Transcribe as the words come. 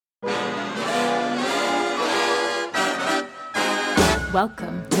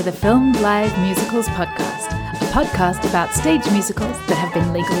Welcome to the Filmed Live Musicals podcast, a podcast about stage musicals that have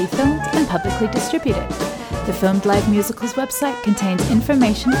been legally filmed and publicly distributed. The Filmed Live Musicals website contains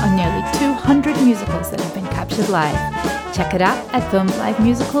information on nearly 200 musicals that have been captured live. Check it out at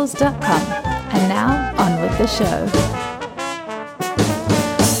filmedlivemusicals.com. And now, on with the show.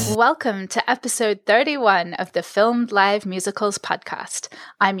 Welcome to episode 31 of the Filmed Live Musicals podcast.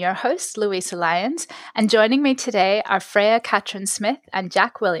 I'm your host, Louisa Lyons, and joining me today are Freya Catron Smith and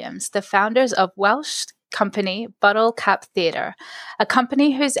Jack Williams, the founders of Welsh company Bottle Cap Theatre, a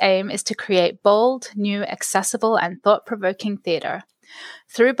company whose aim is to create bold, new, accessible, and thought-provoking theatre.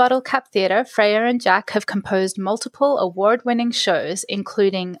 Through Bottle Cap Theatre, Freya and Jack have composed multiple award-winning shows,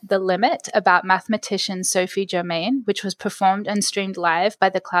 including The Limit, about mathematician Sophie Germain, which was performed and streamed live by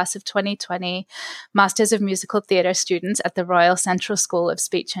the class of 2020 Masters of Musical Theatre students at the Royal Central School of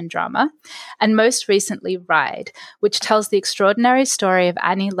Speech and Drama, and most recently Ride, which tells the extraordinary story of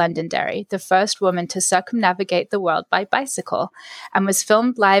Annie Londonderry, the first woman to circumnavigate the world by bicycle, and was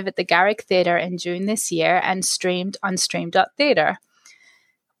filmed live at the Garrick Theatre in June this year and streamed on Stream.Theatre.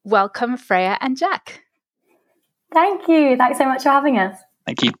 Welcome, Freya and Jack. Thank you. Thanks so much for having us.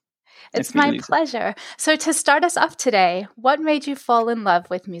 Thank you. It's my pleasure. So to start us off today, what made you fall in love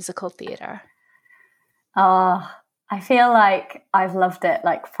with musical theatre? I feel like I've loved it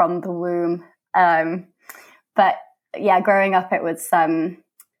from the womb. But yeah, growing up, it was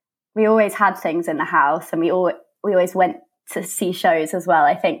we always had things in the house, and we always went to see shows as well.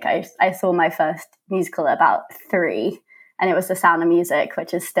 I think I saw my first musical at about 3. And it was The Sound of Music,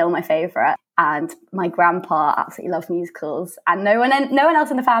 which is still my favourite. And my grandpa absolutely loved musicals. And no one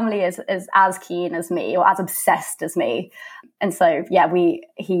else in the family is as keen as me or as obsessed as me. And so, yeah,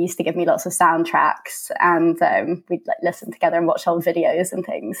 he used to give me lots of soundtracks, and we'd listen together and watch old videos and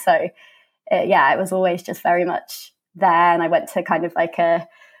things. So, it was always just very much there. And I went to kind of like a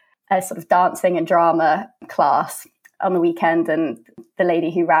sort of dancing and drama class on the weekend. And the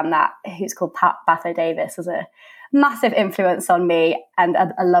lady who ran that, who's called Pat Batho Davis, was a massive influence on me and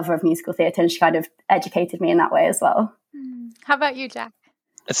a lover of musical theatre, and she kind of educated me in that way as well. How about you, Jack?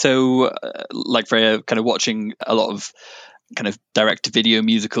 So, like Freya, kind of watching a lot of kind of direct-to-video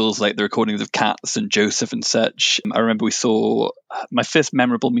musicals, like the recordings of Cats and Joseph and such. I remember we saw my first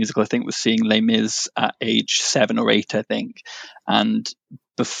memorable musical, I think, was seeing Les Mis at age 7 or 8, I think. And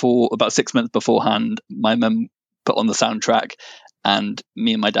about 6 months beforehand, my mum put on the soundtrack, and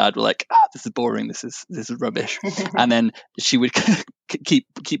me and my dad were like, this is boring, this is rubbish. And then she would keep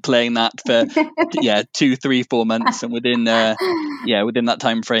playing that for 2, 3, 4 months, and within that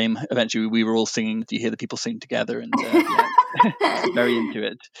time frame, eventually we were all singing. You hear the people sing together, and very into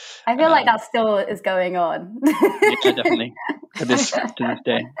it. I feel like that still is going on. Yeah, definitely to this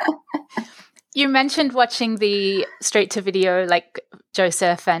day. You mentioned watching the straight to video like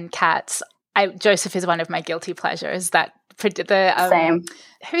Joseph and Cats. Joseph is one of my guilty pleasures. Same.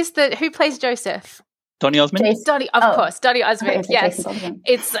 Who plays Joseph? Donny Osmond. Course, Donny Osmond. Yes,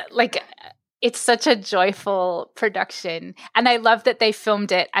 it's such a joyful production, and I love that they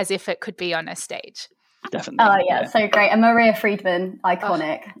filmed it as if it could be on a stage. Definitely. Oh yeah, so great. And Maria Friedman,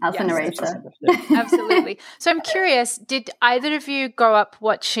 iconic as the narrator. Absolutely. So I'm curious, did either of you grow up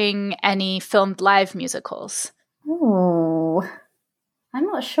watching any filmed live musicals? Ooh, I'm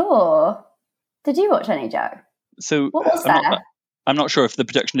not sure. Did you watch any, Joe? So what was that? I'm not sure if the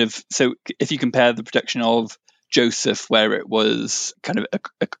production of, so if you compare the production of Joseph, where it was kind of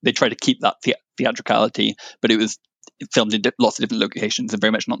they tried to keep that theatricality, but it was filmed in lots of different locations and very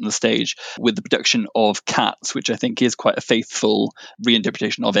much not on the stage, with the production of Cats, which I think is quite a faithful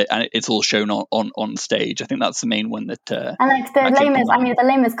reinterpretation of it, and it's all shown on stage. I think that's the main one that. And like the Les Mis, the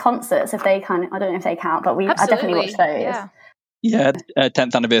Les Mis concerts, if they kind of, I don't know if they count, but I definitely watched those. Yeah,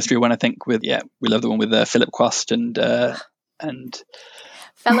 10th anniversary one, I think. We love the one with Philip Quast and fellow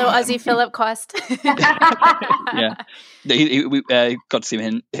Aussie Philip Quast. Yeah, we got to see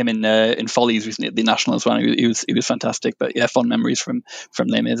him in Follies recently at the National as well. He was fantastic. But yeah, fond memories from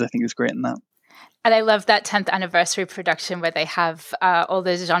Les Mis. I think he was great in that. And I love that 10th anniversary production where they have all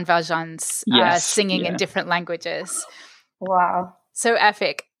the Jean Valjeans singing in different languages. Wow, so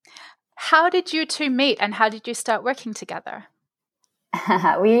epic. How did you two meet, and how did you start working together?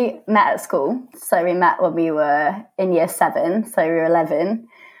 We met at school. So we met when we were in year 7, so we were 11,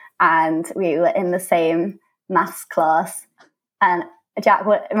 and we were in the same maths class. And Jack,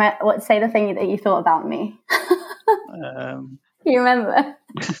 what say the thing that you thought about me? You remember?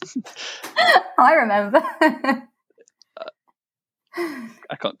 I remember.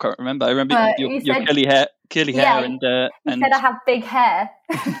 I can't quite remember. I remember your curly hair, and you said I have big hair.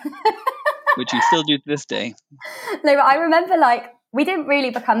 which you still do to this day. No, but I remember we didn't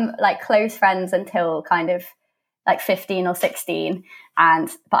really become like close friends until kind of like 15 or 16.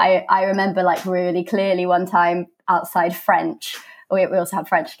 But I remember like really clearly one time outside French, we also had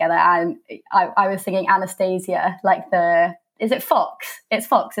French together, and I was singing Anastasia, like is it Fox? It's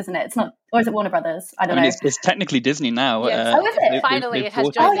Fox, isn't it? It's not, or is it Warner Brothers? I don't know. It's technically Disney now. Yes. Oh, is it? Finally, it has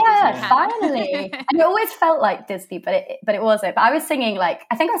joined the Disney finally. And it always felt like Disney, but it wasn't. But I was singing like,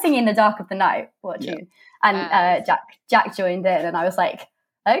 I think I was singing In the Dark of the Night, and Jack joined in, and I was like,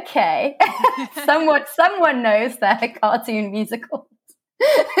 okay, someone knows their cartoon musicals.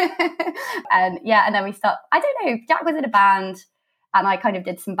 And then we start. I don't know. Jack was in a band, and I kind of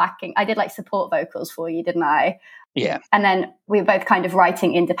did some backing. I did like support vocals for you, didn't I? Yeah. And then we were both kind of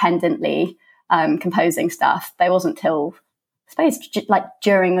writing independently, composing stuff. But it wasn't till, I suppose, like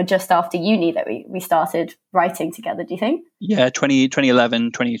during or just after uni that we started writing together, do you think? Yeah,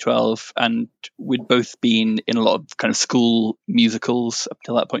 2011, 2012. And we'd both been in a lot of kind of school musicals up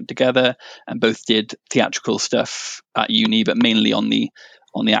till that point together, and both did theatrical stuff at uni, but mainly on the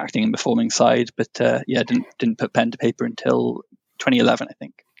acting and performing side. But didn't put pen to paper until 2011, I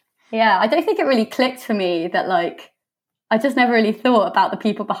think. Yeah, I don't think it really clicked for me that like, I just never really thought about the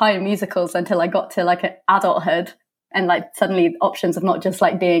people behind musicals until I got to like adulthood, and like suddenly options of not just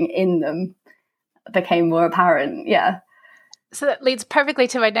like being in them became more apparent. Yeah. So that leads perfectly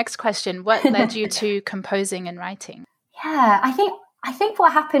to my next question. What led you to composing and writing? Yeah, I think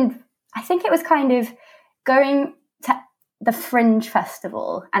what happened, I think it was kind of going to the Fringe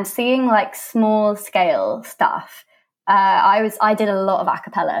Festival and seeing like small scale stuff. I did a lot of a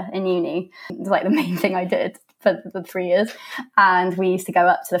cappella in uni. It was like the main thing I did for the 3 years. And we used to go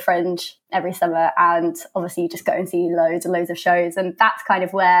up to the Fringe every summer, and obviously just go and see loads and loads of shows. And that's kind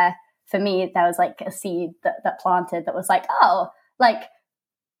of where, for me, there was like a seed that planted that was like, oh, like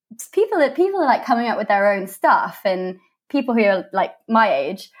people are like coming up with their own stuff, and people who are like my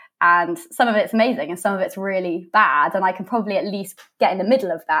age, and some of it's amazing and some of it's really bad, and I can probably at least get in the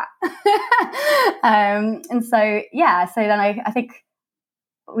middle of that. And so then I think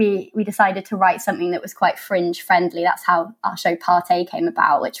we decided to write something that was quite Fringe friendly. That's how our show Part A came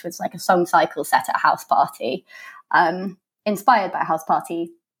about, which was like a song cycle set at a house party, inspired by a house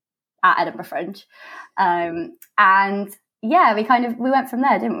party at Edinburgh Fringe. We went from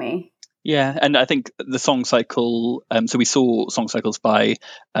there, didn't we? Yeah, and I think the song cycle, so we saw song cycles by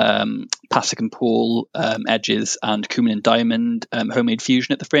Pasek and Paul, Edges, and Cumin and Diamond, Homemade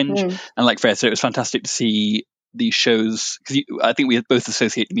Fusion at the Fringe. And like Freya said, it was fantastic to see these shows, because I think we had both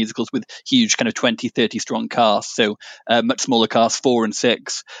associated musicals with huge kind of 20, 30 strong casts, so much smaller casts, 4 and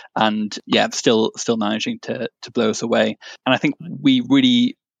 6, and still managing to blow us away. And I think we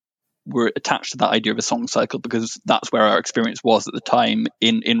really were attached to that idea of a song cycle because that's where our experience was at the time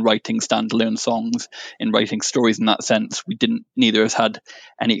in writing standalone songs, in writing stories. In that sense, neither of us had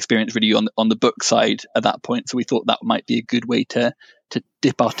any experience really on the book side at that point, so we thought that might be a good way to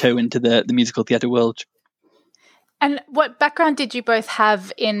dip our toe into the musical theatre world. And what background did you both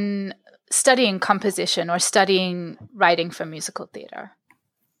have in studying composition or studying writing for musical theatre?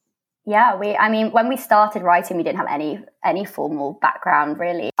 Yeah, when we started writing, we didn't have any formal background,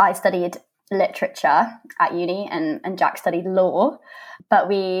 really. I studied literature at uni and Jack studied law. But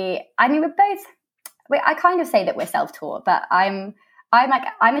I kind of say that we're self-taught, but I'm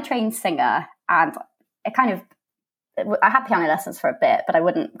a trained singer, and I had piano lessons for a bit, but I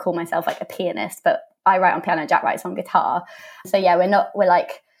wouldn't call myself like a pianist, but I write on piano, Jack writes on guitar. So yeah,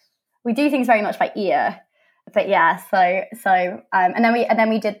 we do things very much by ear. But yeah, and then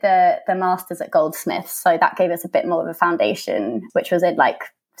we did the masters at Goldsmiths, so that gave us a bit more of a foundation, which was in like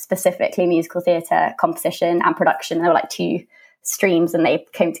specifically musical theatre composition and production. There were like 2 streams, and they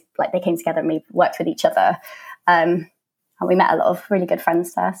came together, and we worked with each other, and we met a lot of really good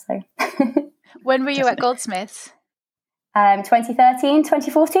friends there. So when were you at Goldsmiths? 2013,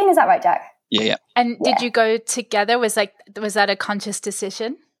 2014, is that right, Jack? Yeah. And did you go together? Was that a conscious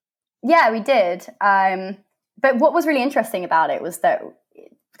decision? Yeah, we did. But what was really interesting about it was that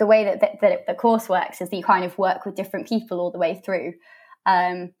the way that the course works is that you kind of work with different people all the way through.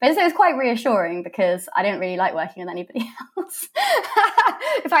 But it was quite reassuring because I didn't really like working with anybody else.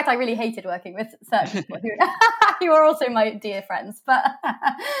 In fact, I really hated working with certain people who are also my dear friends. But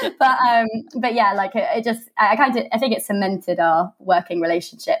yeah, like I think it cemented our working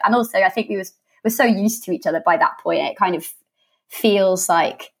relationship, and also I think we're so used to each other by that point. It kind of feels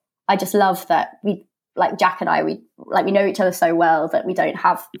like I just love that like Jack and I, we know each other so well that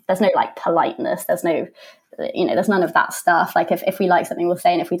there's no like politeness. There's no, there's none of that stuff. Like if we like something, we'll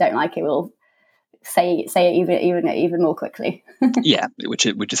say, and if we don't like it, we'll say it even more quickly. Yeah, which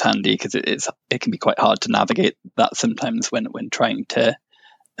is handy, because it can be quite hard to navigate that sometimes when trying to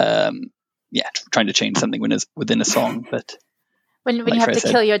trying to change something within a song. But when you have to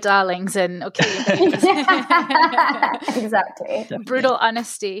kill your darlings or kill your babies. Exactly. Brutal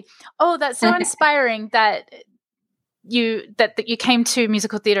honesty. Oh, that's so inspiring that you came to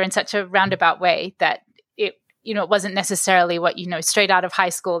musical theatre in such a roundabout way, that it wasn't necessarily what straight out of high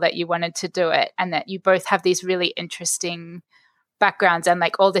school that you wanted to do it, and that you both have these really interesting backgrounds and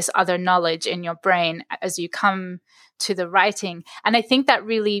like all this other knowledge in your brain as you come to the writing. And I think that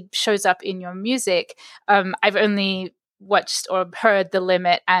really shows up in your music. I've only watched or heard The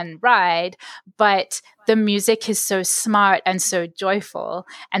Limit and Ride, but the music is so smart and so joyful.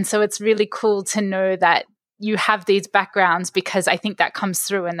 And so it's really cool to know that you have these backgrounds, because I think that comes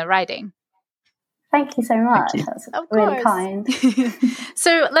through in the writing. Thank you so much. You. That's really kind.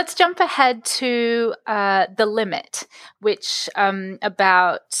 So let's jump ahead to The Limit, which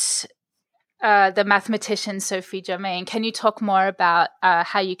about the mathematician Sophie Germain. Can you talk more about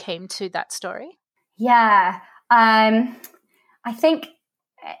how you came to that story? Yeah. I think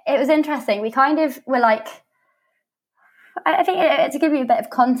it was interesting. We kind of were like, I think to give you a bit of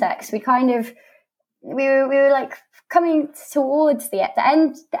context, we were like coming towards the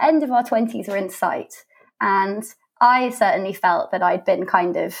end of our 20s were in sight. And I certainly felt that I'd been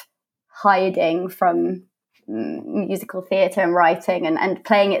kind of hiding from musical theatre and writing and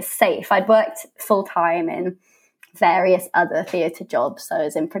playing it safe. I'd worked full-time in various other theatre jobs. So I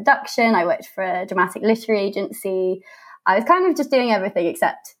was in production, I worked for a dramatic literary agency. I was kind of just doing everything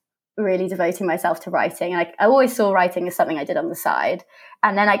except really devoting myself to writing. And I always saw writing as something I did on the side.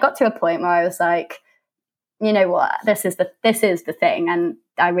 And then I got to a point where I was like, you know what, this is the thing, and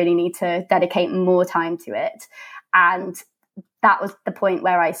I really need to dedicate more time to it. And that was the point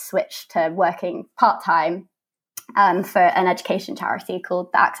where I switched to working part-time for an education charity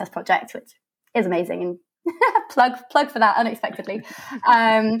called the Access Project, which is amazing, and plug for that unexpectedly.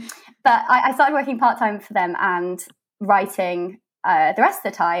 But I started working part-time for them and writing the rest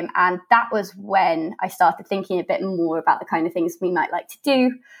of the time. And that was when I started thinking a bit more about the kind of things we might like to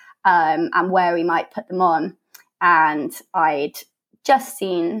do, and where we might put them on. And I'd just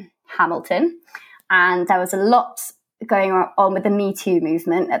seen Hamilton, and there was a lot going on with the Me Too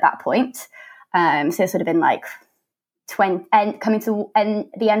movement at that point. So it would have been like coming to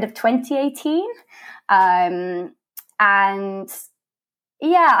the end of 2018. And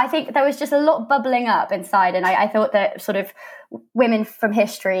yeah, I think there was just a lot bubbling up inside. And I thought that sort of women from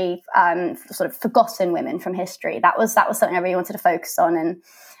history, sort of forgotten women from history, that was something I really wanted to focus on.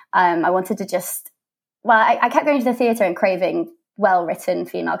 And I wanted to just, I kept going to the theatre and craving well-written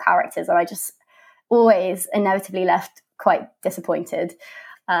female characters, and I just always inevitably left quite disappointed.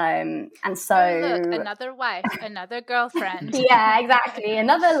 And so, look, another wife, another girlfriend. Yeah, exactly,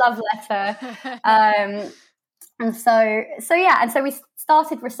 another love letter. And so we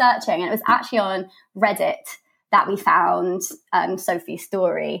started researching, and it was actually on Reddit that we found Sophie's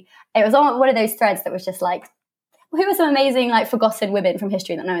story. It was on one of those threads that was just like, who are some amazing, like, forgotten women from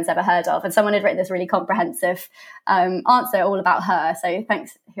history that no one's ever heard of? And someone had written this really comprehensive answer all about her. So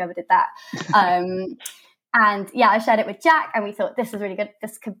thanks, whoever did that. And yeah, I shared it with Jack, and we thought this is really good.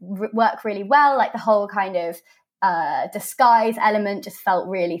 This could work really well. Like, the whole kind of disguise element just felt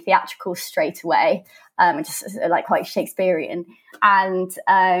really theatrical straight away, just like quite Shakespearean. And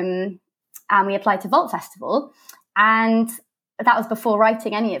we applied to Vault Festival, and that was before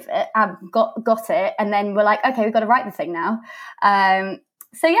writing any of it. Got it, and then we're like, okay, we've got to write the thing now.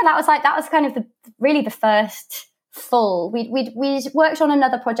 So yeah, that was kind of the first full. We worked on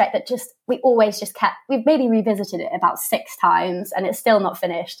another project that we always just kept. We've maybe revisited it about 6 times, and it's still not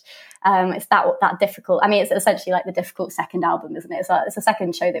finished. It's that difficult. I mean, it's essentially like the difficult second album, isn't it? It's a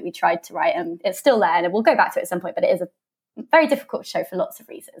second show that we tried to write, and it's still there, and we'll go back to it at some point. But it is a very difficult show for lots of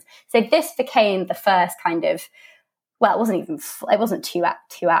reasons. So this became the first kind of. Well, it wasn't two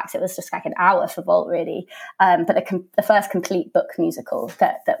acts. It was just like an hour for Vault, really. But the first complete book musical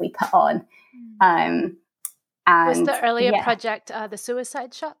that we put on. And was the earlier project The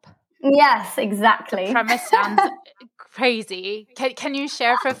Suicide Shop? Yes, exactly. The premise sounds crazy. Can you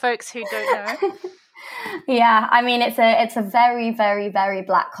share for folks who don't know? Yeah, I mean, it's a very, very, very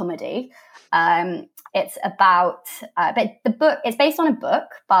black comedy. It's about, but the book, it's based on a book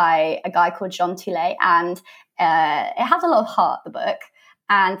by a guy called Jean Toulet, and it has a lot of heart, the book,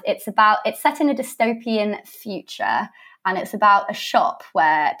 and it's set in a dystopian future, and it's about a shop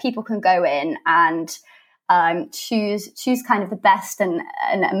where people can go in and choose kind of the best and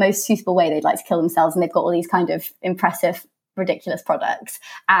most suitable way they'd like to kill themselves, and they've got all these kind of impressive ridiculous products.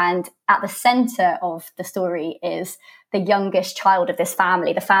 And at the center of the story is the youngest child of this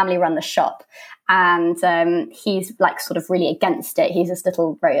family. The family run the shop, and he's like sort of really against it. He's this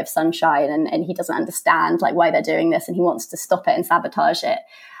little ray of sunshine, and he doesn't understand like why they're doing this, and he wants to stop it and sabotage it.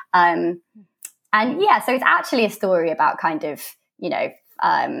 And yeah, so it's actually a story about kind of, you know,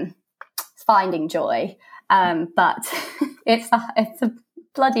 finding joy, but it's a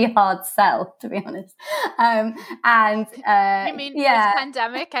bloody hard sell, to be honest. You mean post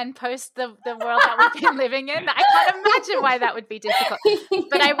pandemic and post the world that we've been living in? I can't imagine why that would be difficult.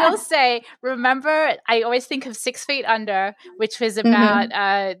 But I will say, remember, I always think of 6 Feet Under, which was about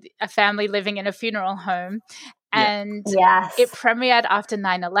a family living in a funeral home. And it premiered after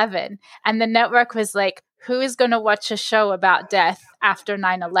 9/11. And the network was like, who is going to watch a show about death after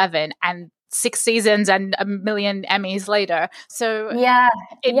 9/11? And 6 seasons and a million Emmys later. So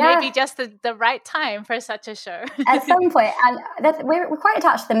it may be just the right time for such a show. At some point. And we're quite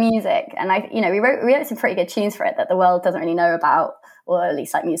attached to the music. And we wrote some pretty good tunes for it that the world doesn't really know about, or at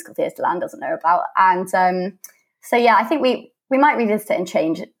least like Musical Theatre Land doesn't know about. And so I think we might revisit it and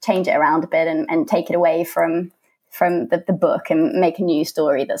change it around a bit and take it away from the book and make a new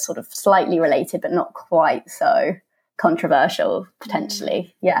story that's sort of slightly related but not quite so controversial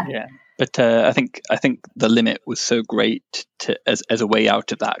potentially. Yeah. But I think The Limit was so great as a way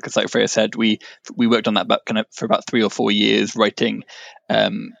out of that, because like Freya said, we worked on that kind of for about 3 or 4 years, writing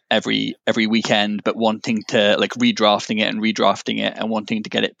every weekend, but wanting to like redrafting it and wanting to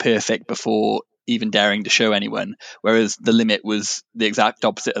get it perfect before even daring to show anyone. Whereas The Limit was the exact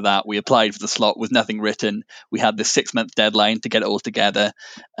opposite of that. We applied for the slot with nothing written. We had this 6-month deadline to get it all together,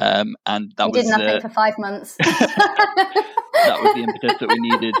 and that we did nothing for 5 months. That was the impetus that we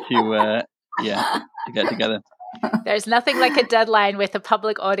needed to get together. There's nothing like a deadline with a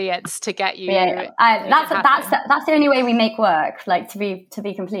public audience to get you. That's the only way we make work. Like to be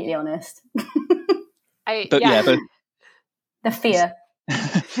completely honest. The fear.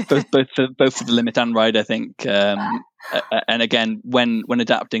 both for The Limit and Ride, I think. And again, when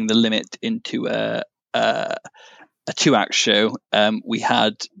adapting The Limit into a 2-act show, we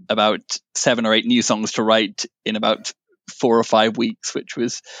had about 7 or 8 new songs to write in about 4 or 5 weeks, which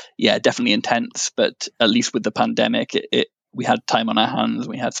was definitely intense. But at least with the pandemic, we had time on our hands,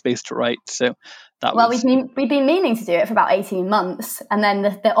 we had space to write. So we've been meaning to do it for about 18 months, and then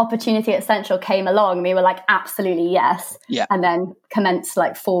the opportunity at Central came along, and we were like, absolutely yes. And then commenced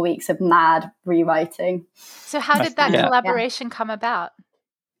like 4 weeks of mad rewriting. So how did that collaboration come about?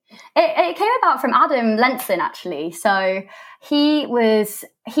 It came about from Adam Lenson, actually. So he's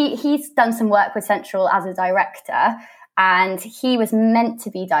done some work with Central as a director, and he was meant to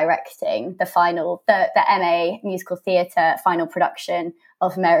be directing the MA Musical Theatre final production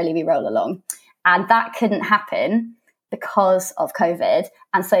of Merrily We Roll Along. And that couldn't happen because of COVID.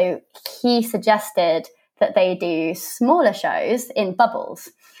 And so he suggested that they do smaller shows in bubbles.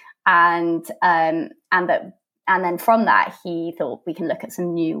 And then from that, he thought we can look at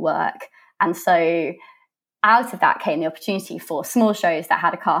some new work. And so out of that came the opportunity for small shows that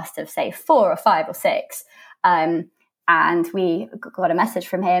had a cast of, say, 4 or 5 or 6. And we got a message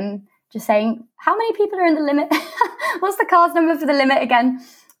from him just saying, how many people are in The Limit? What's the cast number for The Limit again?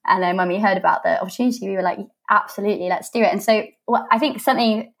 And then when we heard about the opportunity, we were like, absolutely, let's do it. And so I think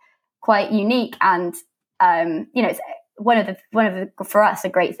something quite unique and, it's one of the for us, a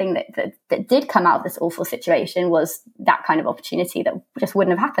great thing that did come out of this awful situation was that kind of opportunity that just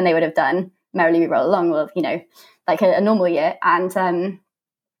wouldn't have happened. They would have done Merrily We Roll Along, like a normal year. And,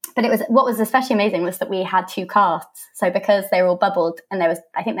 but what was especially amazing was that we had 2 casts. So because they were all bubbled, and there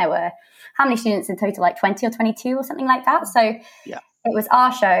were how many students in total, like 20 or 22 or something like that. So it was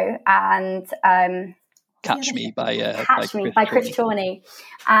our show and Catch Me by Chris Chorney,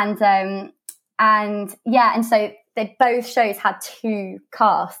 and so both shows had 2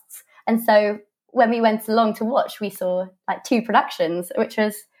 casts, and so when we went along to watch, we saw like 2 productions, which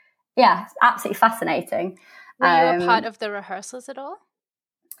was absolutely fascinating. Were you a part of the rehearsals at all?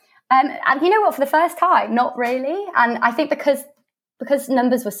 And you know what, for the first time, not really, and I think because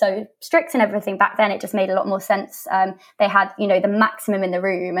numbers were so strict and everything back then, it just made a lot more sense. They had, the maximum in the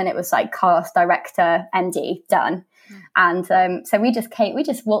room, and it was like cast, director, MD done. And so we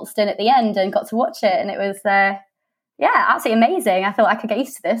just waltzed in at the end and got to watch it. And it was, absolutely amazing. I thought I could get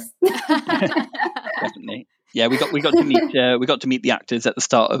used to this. Definitely. Yeah, we got to meet the actors at the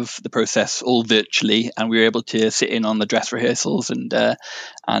start of the process, all virtually, and we were able to sit in on the dress rehearsals and some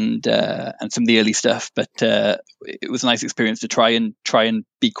of the early stuff. But it was a nice experience to try and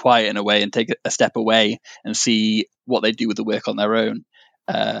be quiet in a way and take a step away and see what they do with the work on their own.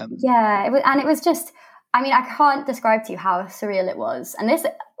 It was just I mean, I can't describe to you how surreal it was. And this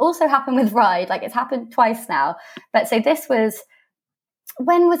also happened with Ride. Like, it's happened twice now. But so this was,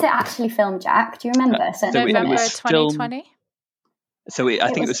 when was it actually filmed, Jack? Do you remember? So November 2020?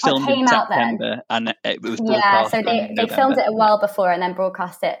 I think it was filmed in September, and it was broadcast. So they filmed it a while before and then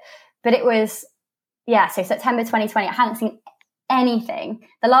broadcast it. But it was, so September 2020. I hadn't seen anything.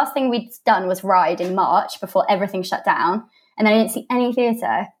 The last thing we'd done was Ride in March before everything shut down. And I didn't see any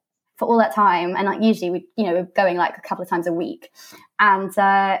theatre for all that time. And like usually we're going like a couple of times a week. And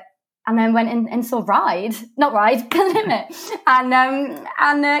then went in and saw Ride, not Ride, The Limit.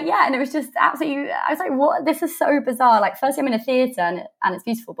 And it was just absolutely, I was like, what? This is so bizarre. Like, firstly, I'm in a theatre and it's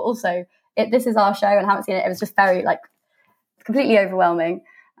beautiful, but also this is our show and I haven't seen it. It was just very, like, completely overwhelming.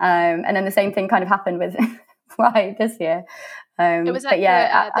 And then the same thing kind of happened with Ride this year. It was at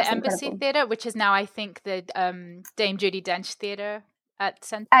the Embassy incredible. Theatre, which is now, I think, the Dame Judi Dench Theatre at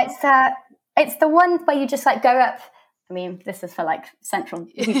Central. It's the one where you just like go up. I mean, this is for like Central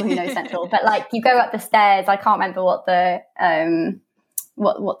people who know Central, but like you go up the stairs. I can't remember what the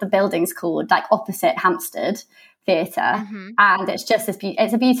what the building's called, like opposite Hampstead Theatre, and it's just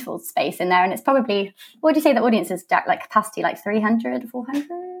it's a beautiful space in there, and it's probably, what do you say the audience is, Jack? Like capacity, like 300, 400.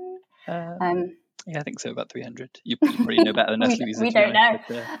 Yeah, I think so, about 300. You probably know better than us. we don't know.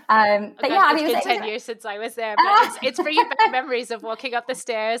 But yeah, I mean, it's been 10 years since I was there, but it's bringing back memories of walking up the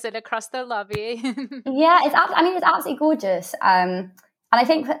stairs and across the lobby. Yeah, it's absolutely gorgeous. And I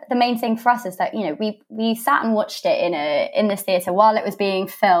think the main thing for us is that, you know, we sat and watched it in this theatre while it was being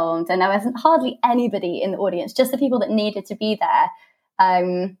filmed, and there wasn't hardly anybody in the audience, just the people that needed to be there.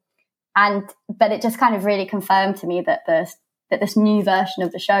 But it just kind of really confirmed to me that this new version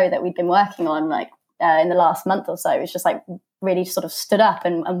of the show that we'd been working on, like in the last month or so, was just like really sort of stood up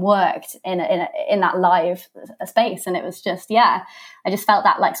and worked in that live space. And it was just, I just felt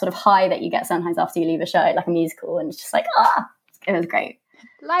that like sort of high that you get sometimes after you leave a show, like a musical, and it's just like, it was great.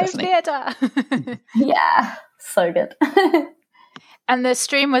 Live theatre. Yeah, so good. And the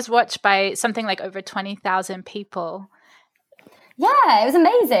stream was watched by something like over 20,000 people. Yeah, it was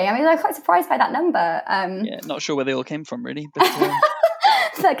amazing. I mean, I was quite surprised by that number. Not sure where they all came from, really. But,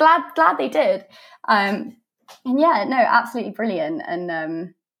 so glad they did. And absolutely brilliant.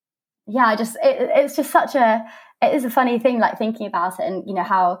 And it's just it is a funny thing, like thinking about it, and you know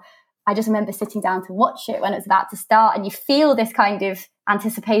how I just remember sitting down to watch it when it's about to start, and you feel this kind of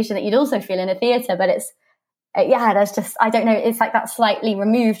anticipation that you'd also feel in a theatre, but there's just, I don't know, it's like that slightly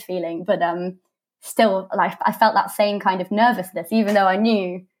removed feeling, but still, like I felt that same kind of nervousness, even though I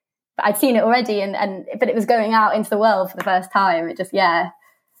knew I'd seen it already, but it was going out into the world for the first time. It just,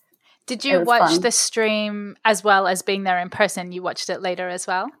 Did you watch the stream as well as being there in person? You watched it later as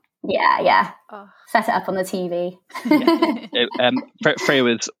well? Yeah. Oh. Set it up on the TV. Freya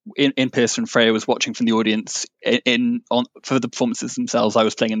was in person. Freya was watching from the audience for the performances themselves. I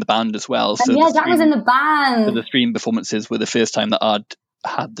was playing in the band as well. So Jack was in the band. So the stream performances were the first time that I'd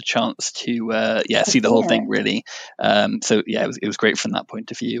had the chance to see the whole thing, really. It was great from that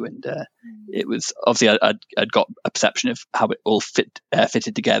point of view, and it was obviously I'd got a perception of how it all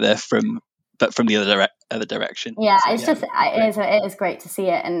fitted together from the other direction. It is great to see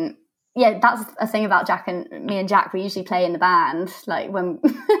it. And that's a thing about Jack and me and Jack, we usually play in the band, like when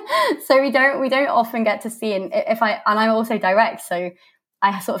so we don't often get to see, and I also direct, so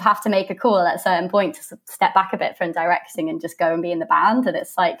I sort of have to make a call at a certain point to step back a bit from directing and just go and be in the band. And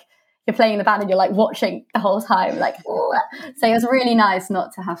it's like you're playing in the band and you're like watching the whole time, like, ooh. So it was really nice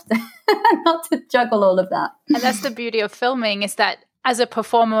not to have to not to juggle all of that. And that's the beauty of filming, is that as a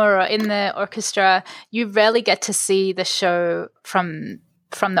performer or in the orchestra, you rarely get to see the show from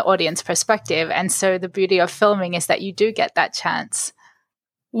the audience perspective. And so the beauty of filming is that you do get that chance.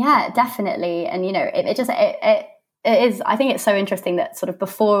 Yeah, definitely. And you know, it is, I think it's so interesting that sort of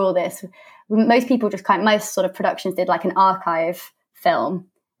before all this, most people most sort of productions did like an archive film,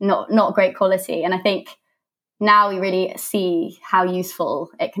 not great quality. And I think now we really see how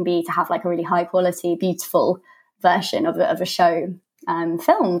useful it can be to have like a really high quality, beautiful version of a show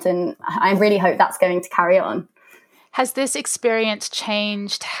filmed. And I really hope that's going to carry on. Has this experience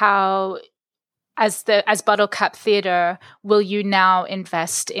changed how, as Bottle Cap Theatre, will you now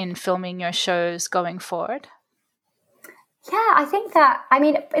invest in filming your shows going forward? Yeah, I think that, I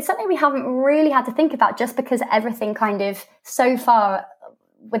mean, it's something we haven't really had to think about, just because everything kind of so far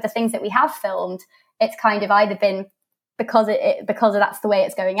with the things that we have filmed, it's kind of either been because that's the way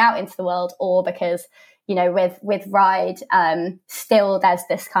it's going out into the world, or because, you know, with Ride, still there's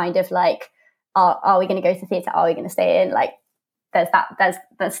this kind of like, are we going to go to theatre? Are we going to stay in? Like, there's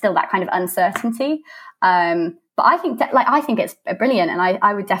still that kind of uncertainty. But but I think it's brilliant, and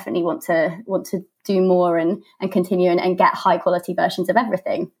I would definitely want to do more and continue and get high quality versions of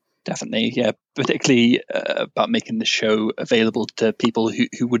everything. Definitely, yeah. Particularly about making the show available to people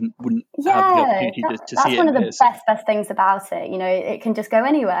who wouldn't have the opportunity to see it. That's one of the best things about it. It can just go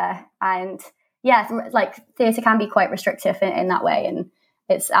anywhere, and theatre can be quite restrictive in that way, and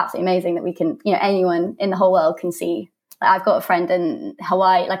it's absolutely amazing that we can, anyone in the whole world can see. I've got a friend in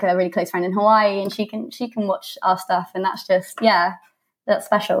Hawaii, like a really close friend in Hawaii, and she can watch our stuff, and that's just that's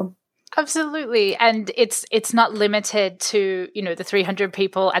special. Absolutely. And it's not limited to, the 300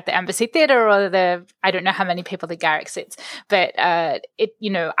 people at the Embassy Theatre or I don't know how many people the Garrick sits, but I'm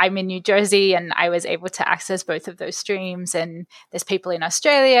in New Jersey and I was able to access both of those streams, and there's people in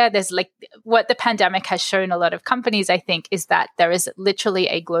Australia. There's what the pandemic has shown a lot of companies, I think, is that there is literally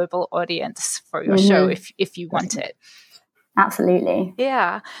a global audience for your show if you want it. Absolutely.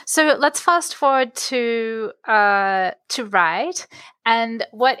 Yeah. So let's fast forward to Ride. And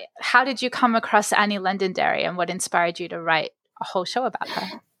how did you come across Annie Londonderry, and what inspired you to write a whole show about her?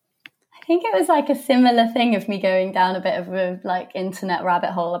 I think it was like a similar thing of me going down a bit of a internet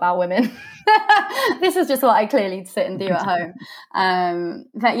rabbit hole about women. This is just what I clearly sit and do at home.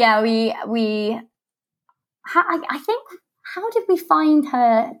 But yeah, I think, how did we find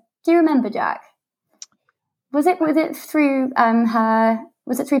her? Do you remember, Jack? Was it through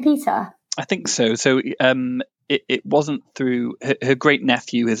was it through Peter? I think so. So it wasn't through her great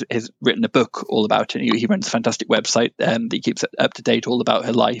nephew has written a book all about it. He runs a fantastic website that he keeps up to date all about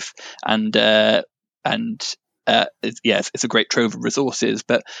her life, and it's a great trove of resources.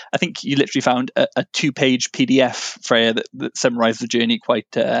 But I think you literally found a 2-page PDF, Freya, that summarised the journey quite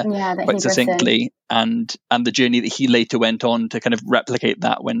succinctly, and the journey that he later went on to kind of replicate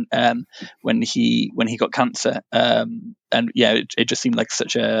that when he got cancer. It just seemed like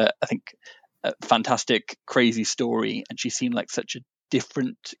such a fantastic, crazy story, and she seemed like such a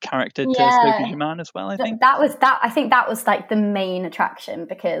different character to Sophie Germain as well. I think that was like the main attraction,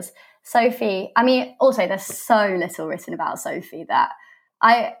 because Sophie, I mean, also there's so little written about Sophie that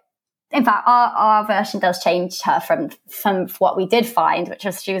in fact our version does change her from what we did find, which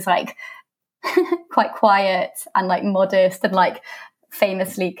was she was like quite quiet and like modest, and like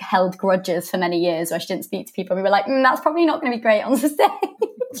famously held grudges for many years where she didn't speak to people. We were like, that's probably not going to be great on the stage.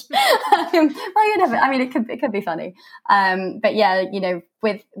 It could be funny. But yeah,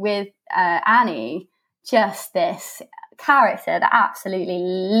 with Annie, just this character that absolutely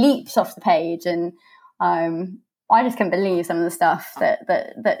leaps off the page, and I just couldn't believe some of the stuff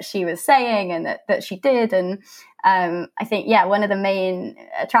that she was saying and that she did. And I think one of the main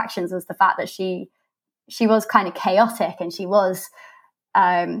attractions was the fact that she was kind of chaotic, and she was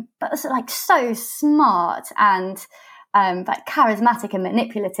but was like so smart and like charismatic and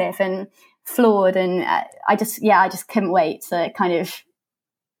manipulative and flawed, and I just couldn't wait to kind of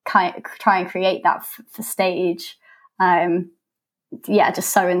try and create that for stage. Just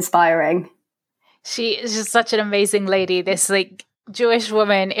so inspiring. She is just such an amazing lady, this like Jewish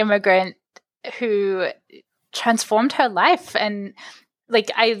woman immigrant who transformed her life. And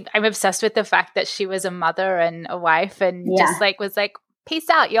like I'm obsessed with the fact that she was a mother and a wife, and just like was like, peace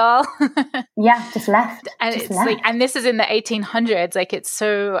out, y'all. Just left. And just it's left. like, and this is in the 1800s. Like, it's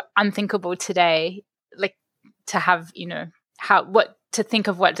so unthinkable today, like to have, to think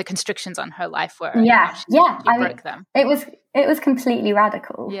of what the constrictions on her life were. She broke them. It was completely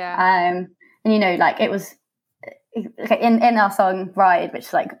radical. Yeah. And like it was in our song Ride, which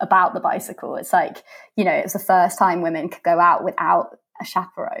is like about the bicycle. It's like, it was the first time women could go out without a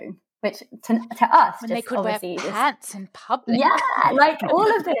chaperone, which to us, when they could wear pants in public. Yeah, like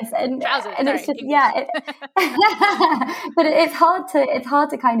all of this, and trousers, and it's just but it's hard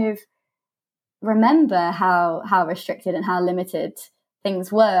to kind of remember how restricted and how limited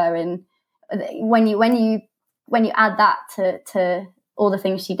things were, and when you add that to all the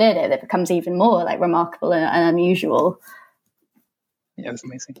things she did, it becomes even more like remarkable and unusual. Yeah, it was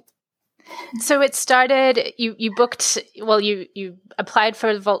amazing. So it started, you booked, you applied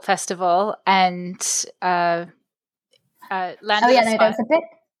for the Vault Festival and landed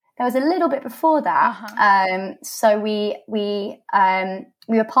there was a little bit before that. So we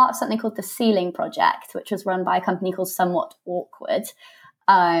were part of something called the Ceiling Project, which was run by a company called Somewhat Awkward.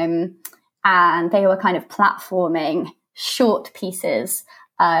 And they were kind of platforming short pieces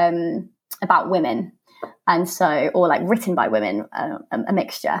about women. And so, or like written by women, a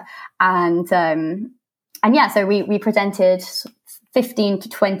mixture. And so we presented 15 to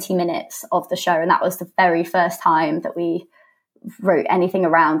 20 minutes of the show. And that was the very first time that we wrote anything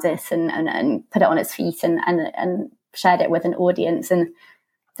around it and put it on its feet and shared it with an audience. And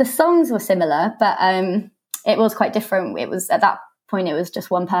the songs were similar, but it was quite different. It was at that point, it was just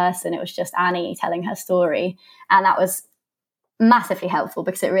one person. It was just Annie telling her story. And that was massively helpful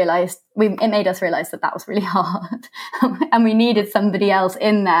because it made us realize that was really hard. And we needed somebody else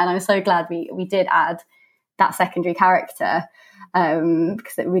in there. And I'm so glad we did add that secondary character,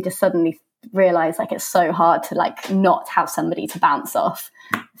 because we just suddenly realized like it's so hard to like not have somebody to bounce off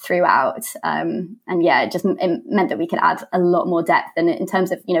throughout. And yeah, it meant that we could add a lot more depth. And in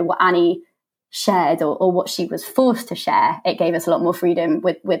terms of, what Annie shared or what she was forced to share, it gave us a lot more freedom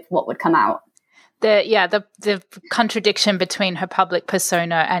with what would come out. The contradiction between her public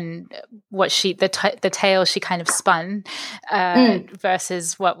persona and what the tale she kind of spun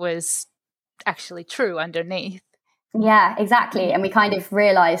versus what was actually true underneath. Yeah, exactly. And we kind of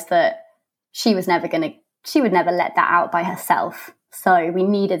realized that she would never let that out by herself. So we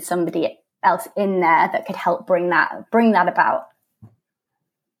needed somebody else in there that could help bring that about.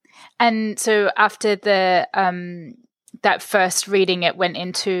 And so after the that first reading, it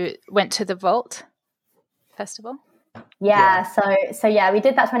went to the Vault Festival. Yeah. So we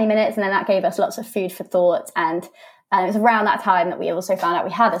did that 20 minutes, and then that gave us lots of food for thought. And it was around that time that we also found out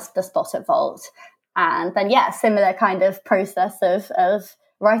we had the spot at Vault. And then similar kind of process of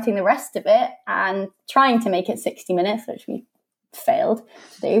writing the rest of it and trying to make it 60 minutes, which we failed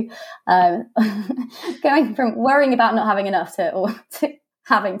to do. Going from worrying about not having enough to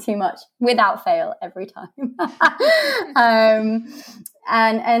having too much without fail every time.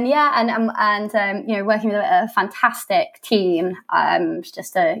 Working with a fantastic team,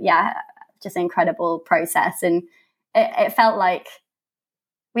 just an incredible process. And it felt like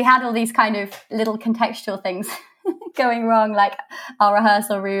we had all these kind of little contextual things going wrong, like our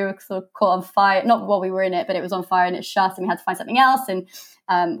rehearsal room sort of caught on fire, not while we were in it, but it was on fire and it shut, and we had to find something else. And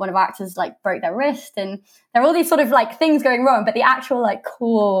one of our actors like broke their wrist, and there are all these sort of like things going wrong, but the actual like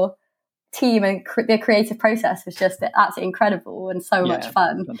core team and the creative process was just absolutely incredible and so much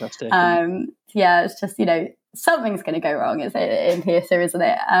fun. Fantastic. It's just, something's going to go wrong in theatre, isn't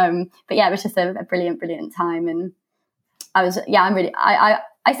it? But it was just a brilliant time. And I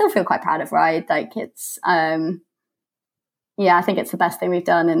still feel quite proud of Ride. Like it's, I think it's the best thing we've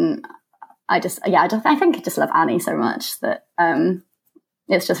done. And I think I just love Annie so much that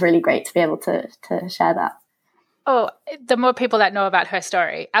it's just really great to be able to share that. Oh, the more people that know about her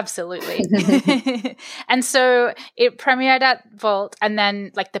story, absolutely. And so it premiered at Vault, and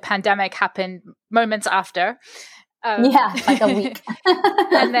then like the pandemic happened moments after. Like a week.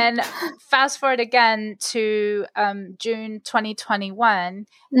 And then fast forward again to June 2021,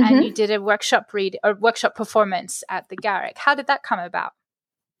 and you did a workshop performance at the Garrick. How did that come about?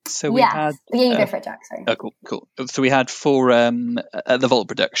 So we had. Yeah, you go for it, Jack. Sorry. Oh, cool. So we had for the Vault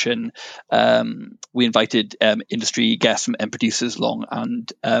production, we invited industry guests and producers along,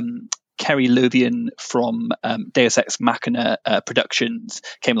 and Kerry Lothian from Deus Ex Machina Productions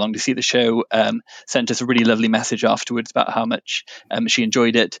came along to see the show, sent us a really lovely message afterwards about how much she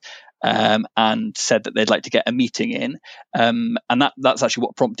enjoyed it, and said that they'd like to get a meeting in. And that's actually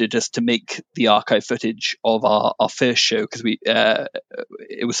what prompted us to make the archive footage of our first show, because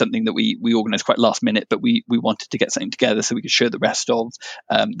it was something that we organised quite last minute, but we wanted to get something together so we could show the rest of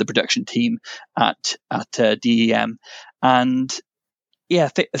the production team at DEM. And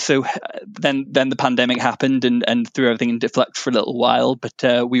so then the pandemic happened and threw everything into flux for a little while,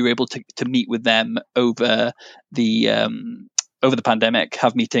 but we were able to meet with them over the pandemic,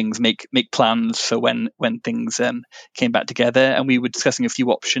 have meetings, make plans for when things came back together, and we were discussing a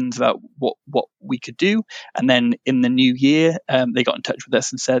few options about what we could do. And then in the new year, they got in touch with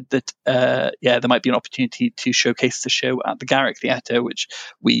us and said that there might be an opportunity to showcase the show at the Garrick Theatre, which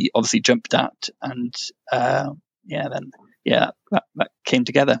we obviously jumped at, and that came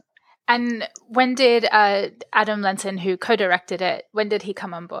together. And when did Adam Lenson, who co-directed it, when did he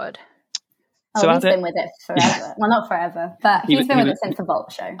come on board? So he's been with it forever. Well, not forever, but he's been with it since the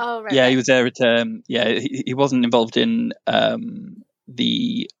Vault show. Oh, right. Yeah, he was there at he wasn't involved in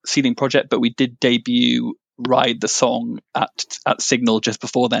the Ceiling project, but we did debut Ride the song at Signal just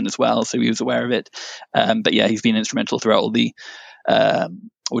before then as well, so he was aware of it. But he's been instrumental throughout all the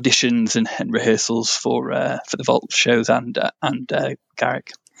auditions and rehearsals for the Vault shows and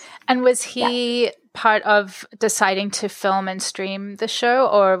Garrick. And was he part of deciding to film and stream the show,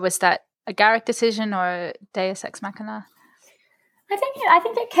 or was that a Garrick decision or Deus Ex Machina? I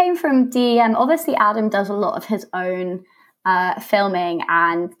think it came from DEM. Obviously, Adam does a lot of his own filming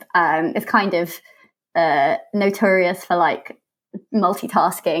and is kind of notorious for like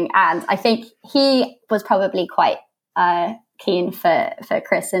multitasking. And I think he was probably quite keen for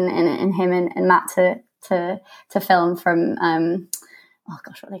Chris and him and Matt to film from oh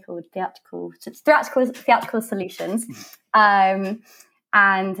gosh, what are they called? Theatrical solutions.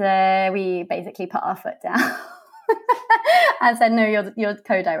 And we basically put our foot down and said, no, you're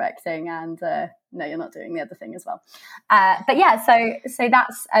co-directing, and no, you're not doing the other thing as well. But yeah, so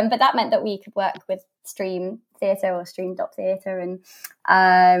that's but that meant that we could work with Stream Theatre or Stream.Theatre, and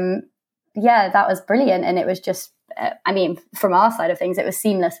yeah, that was brilliant. And it was just, I mean, from our side of things, it was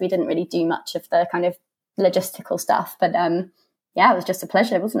seamless. We didn't really do much of the kind of logistical stuff, but yeah, it was just a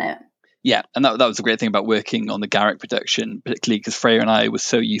pleasure, wasn't it? Yeah, and that was a great thing about working on the Garrick production, particularly because Freya and I were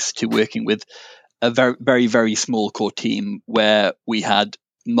so used to working with a very, very, very small core team where we had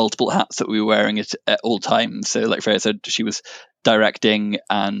multiple hats that we were wearing at all times. So like Freya said, she was directing,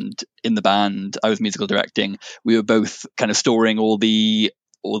 and in the band, I was musical directing. We were both kind of storing all the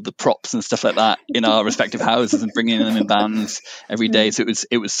props and stuff like that in our respective houses and bringing them in vans every day. So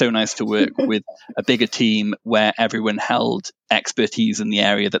it was so nice to work with a bigger team where everyone held expertise in the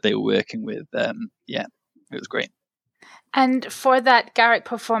area that they were working with. Yeah, it was great. And for that Garrick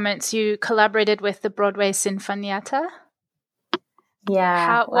performance, you collaborated with the Broadway Sinfonietta.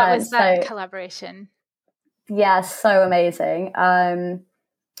 Yeah. What was that collaboration? Yeah, so amazing.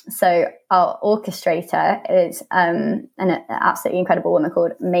 So our orchestrator is an absolutely incredible woman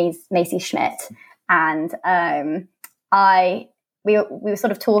called Macy Schmidt, and we were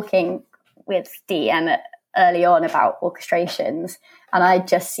sort of talking with DM early on about orchestrations, and I'd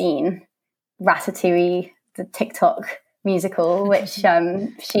just seen Ratatouille, the TikTok musical, which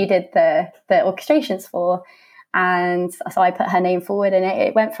she did the orchestrations for, and so I put her name forward, and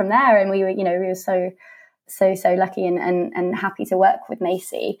it went from there. And we were so lucky and happy to work with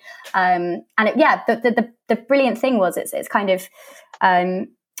Macy. And the brilliant thing was it's kind of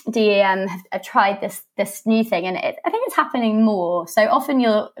DEM have tried this new thing, and I think it's happening more. So often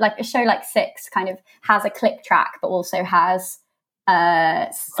you're like a show like Six kind of has a click track, but also has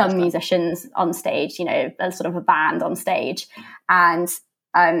some musicians on stage, a sort of a band on stage, and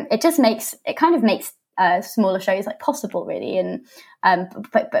it kind of makes smaller shows like possible, really, and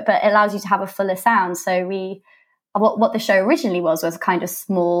but it allows you to have a fuller sound. So what the show originally was a kind of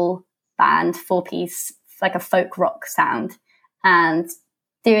small band 4-piece, like a folk rock sound, and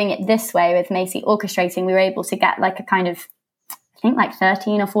doing it this way with Macy orchestrating, we were able to get like a kind of, I think, like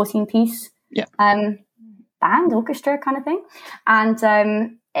 13 or 14 piece band orchestra kind of thing, and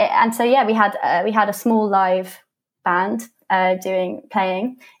so yeah, we had a small live band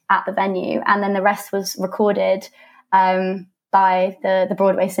playing at the venue, and then the rest was recorded by the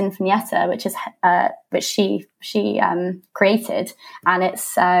Broadway Sinfonietta, which she created, and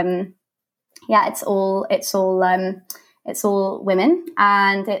it's all women,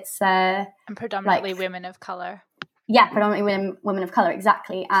 and it's and predominantly women of color. Yeah, predominantly women of color,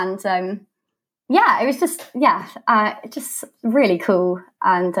 exactly, and it was just really cool,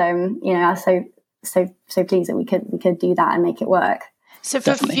 and I was so pleased that we could do that and make it work. So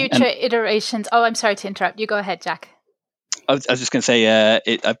for future iterations, I'm sorry to interrupt. You go ahead, Jack. I was just going to say,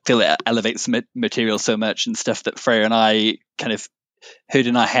 I feel it elevates material so much, and stuff that Freya and I kind of heard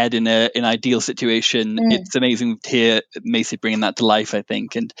in our head in an ideal situation. It's amazing to hear Macy bringing that to life, I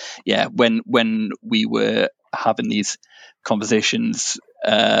think. And yeah, when we were having these conversations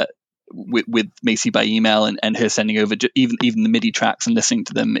with Macy by email and her sending over even the MIDI tracks and listening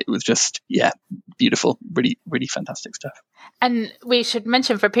to them, it was just beautiful, really, really fantastic stuff. And we should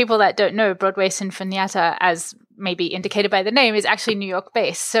mention, for people that don't know, Broadway Sinfonietta, as maybe indicated by the name, is actually New York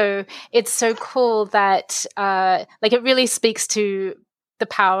based. So it's so cool that it really speaks to the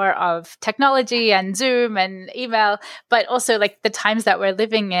power of technology and Zoom and email, but also like the times that we're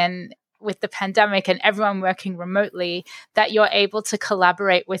living in with the pandemic and everyone working remotely, that you're able to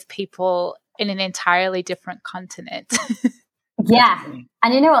collaborate with people in an entirely different continent. Yeah.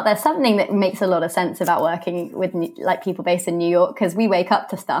 And you know what? There's something that makes a lot of sense about working with like people based in New York, because we wake up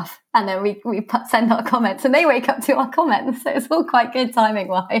to stuff and then we send our comments and they wake up to our comments. So it's all quite good timing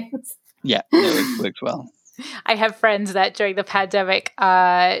wise. Yeah, it works well. I have friends that during the pandemic,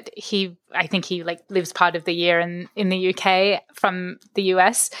 I think he like lives part of the year in the UK from the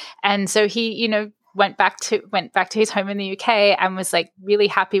US. And so he, went back to his home in the UK and was like really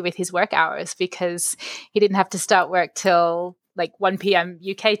happy with his work hours because he didn't have to start work till like 1 p.m.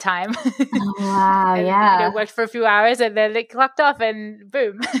 UK time. Oh, wow, and, yeah. Worked for a few hours and then it clocked off and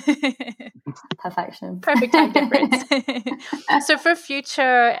boom. Perfection. Perfect time difference. So for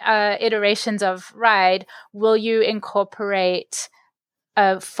future iterations of Ride, will you incorporate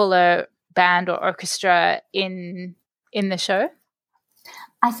a fuller band or orchestra in the show?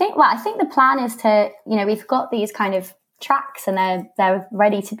 I think the plan is to, we've got these kind of tracks and they're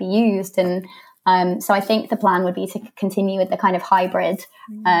ready to be used, and So I think the plan would be to continue with the kind of hybrid.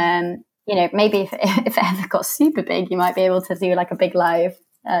 Maybe if it ever got super big, you might be able to do like a big live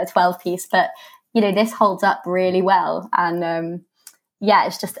 12-piece. But this holds up really well, and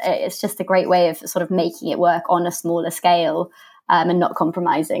it's just a great way of sort of making it work on a smaller scale, and not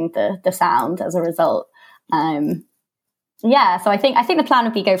compromising the sound as a result. So I think the plan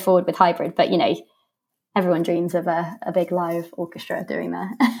would be go forward with hybrid, but everyone dreams of a big live orchestra doing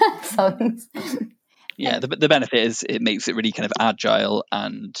their songs. Yeah, the benefit is it makes it really kind of agile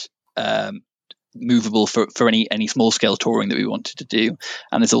and movable for any small scale touring that we wanted to do.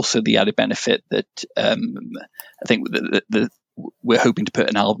 And there's also the added benefit that I think we're hoping to put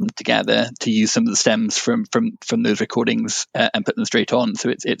an album together to use some of the stems from those recordings and put them straight on. So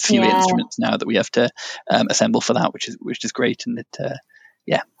it's fewer instruments now that we have to assemble for that, which is great, and it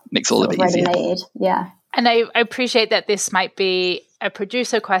makes all of it easier. Made. Yeah. And I appreciate that this might be a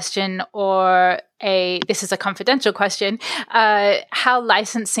producer question or this is a confidential question, how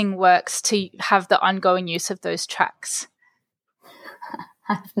licensing works to have the ongoing use of those tracks.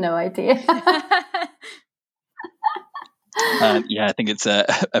 I have no idea. I think it's a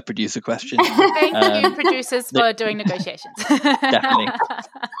producer question. Thank you, producers, for doing negotiations. Definitely.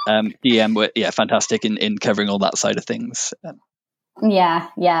 DM were fantastic in covering all that side of things.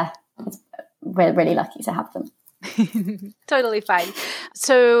 We're really lucky to have them. Totally fine.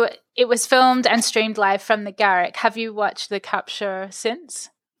 So it was filmed and streamed live from the Garrick. Have you watched the capture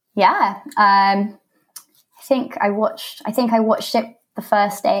since? Yeah. I think I watched it the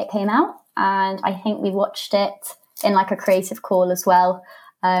first day it came out, and I think we watched it in like a creative call as well.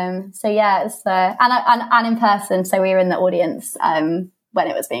 It's and in person. So we were in the audience when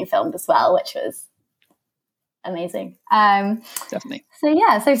it was being filmed as well, which was amazing. Definitely. So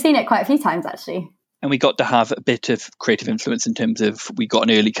I've seen it quite a few times actually. And we got to have a bit of creative influence in terms of we got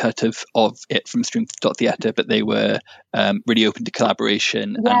an early cut of it from Stream.Theatre, but they were really open to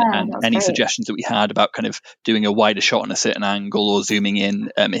collaboration and any great suggestions that we had about kind of doing a wider shot on a certain angle or zooming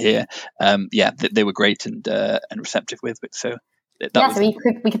in here. They were great and receptive with it. So we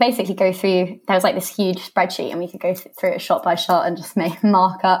could basically go through. There was like this huge spreadsheet, and we could go through it shot by shot and just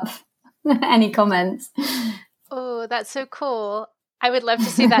mark up any comments. Oh, that's so cool. I would love to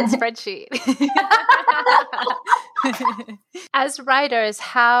see that spreadsheet. As writers,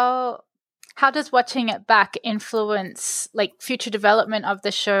 how does watching it back influence like future development of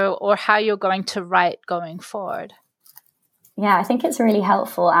the show or how you're going to write going forward? Yeah, I think it's really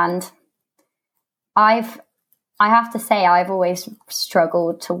helpful, and I have to say I've always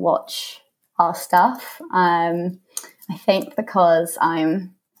struggled to watch our stuff. I think because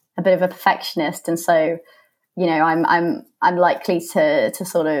I'm a bit of a perfectionist, and so I'm likely to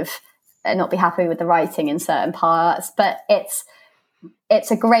sort of not be happy with the writing in certain parts, but it's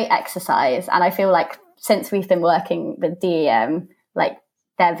a great exercise, and I feel like since we've been working with DEM, like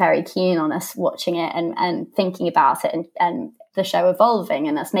they're very keen on us watching it and thinking about it and the show evolving,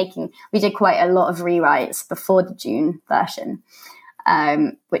 and us we did quite a lot of rewrites before the June version,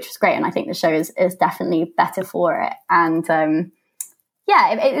 which was great, and I think the show is definitely better for it. And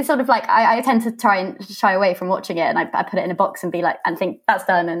it's sort of like I tend to try and shy away from watching it, and I put it in a box and be like, and think that's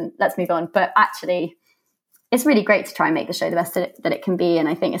done and let's move on. But actually, it's really great to try and make the show the best that it can be. And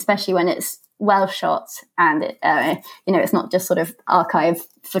I think especially when it's well shot and it's not just sort of archive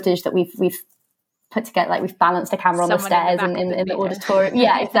footage that we've put together, like we've balanced a camera on the stairs in the auditorium.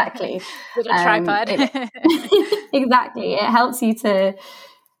 Yeah, exactly. With a tripod. Exactly. It helps you to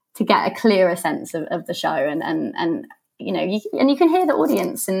get a clearer sense of the show and you can hear the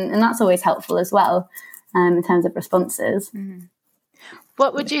audience, and that's always helpful as well in terms of responses. Mm-hmm.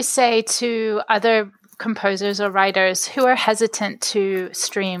 What would you say to other composers or writers who are hesitant to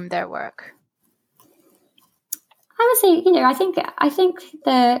stream their work? I would say, I think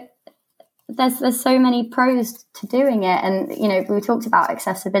that there's so many pros to doing it, and we talked about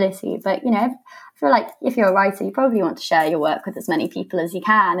accessibility, but I feel like if you're a writer, you probably want to share your work with as many people as you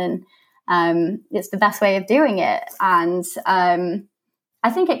can, and it's the best way of doing it. And I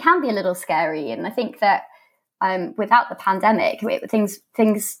think it can be a little scary. And I think that without the pandemic,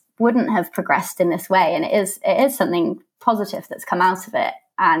 things wouldn't have progressed in this way. And it is something positive that's come out of it.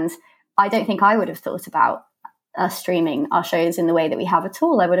 And I don't think I would have thought about us streaming our shows in the way that we have at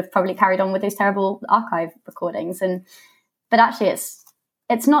all. I would have probably carried on with those terrible archive recordings. But actually,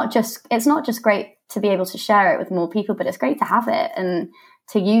 it's not just great to be able to share it with more people, but it's great to have it and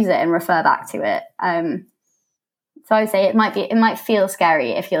to use it and refer back to it. So I would say it might feel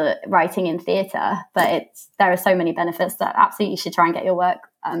scary if you're writing in theatre, but there are so many benefits that absolutely you should try and get your work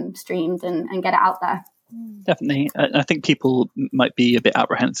streamed and get it out there. Definitely. I think people might be a bit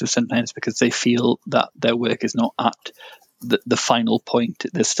apprehensive sometimes because they feel that their work is not at the final point.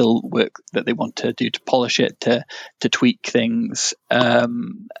 There's still work that they want to do to polish it, to tweak things.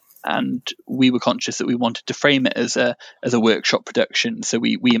 And we were conscious that we wanted to frame it as a workshop production. So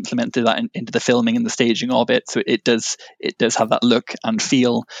we implemented that into the filming and the staging of it. So it does have that look and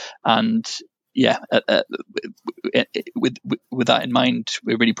feel. And with that in mind,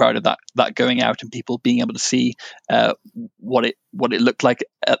 we're really proud of that going out and people being able to see what it looked like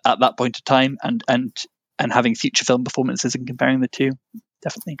at that point of time, and having future film performances and comparing the two.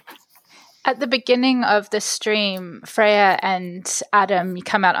 Definitely. At the beginning of the stream, Freya and Adam, you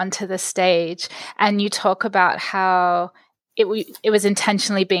come out onto the stage and you talk about how it was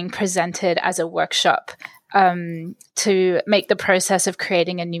intentionally being presented as a workshop to make the process of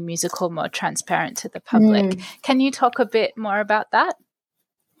creating a new musical more transparent to the public. Can you talk a bit more about that?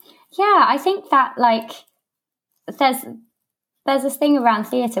 Yeah, I think that there's this thing around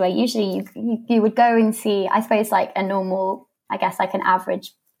theatre where usually you would go and see, I suppose, like a normal, I guess like an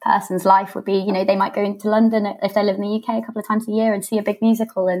average person's life would be, you know, they might go into London if they live in the UK a couple of times a year and see a big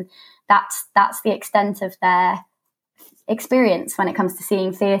musical, and that's the extent of their experience when it comes to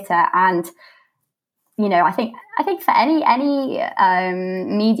seeing theatre. And you know, I think for any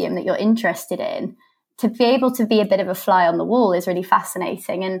medium that you're interested in, to be able to be a bit of a fly on the wall is really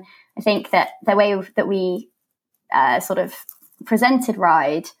fascinating. And I think that the way that we sort of presented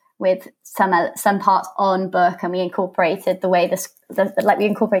Ride with some parts on book, and we incorporated the way we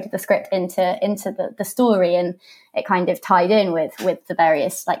incorporated the script into the story, and it kind of tied in with the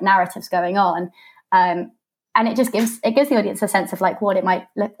various like narratives going on, and it just gives the audience a sense of like what it might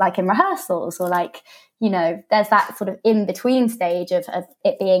look like in rehearsals, or like, you know, there's that sort of in between stage of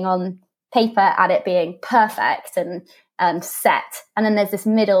it being on paper and it being perfect and set, and then there's this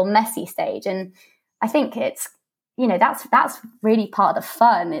middle messy stage, and I think it's, you know, that's really part of the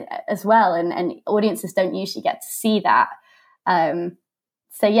fun as well, and audiences don't usually get to see that.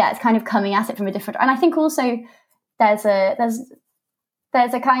 So yeah, it's kind of coming at it from a different, and I think also there's a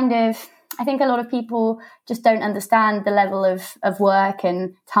kind of, I think a lot of people just don't understand the level of work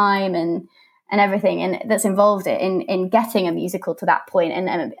and time and everything and that's involved in getting a musical to that point,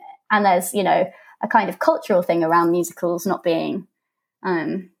 and there's, you know, a kind of cultural thing around musicals not being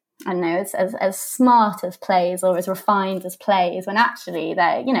I don't know, as smart as plays or as refined as plays, when actually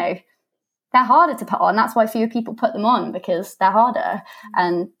they're harder to put on. That's why fewer people put them on, because they're harder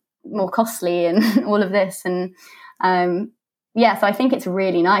and more costly and all of this. And so I think it's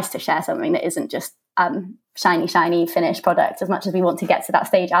really nice to share something that isn't just shiny finished product, as much as we want to get to that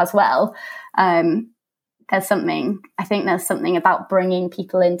stage as well. There's something about bringing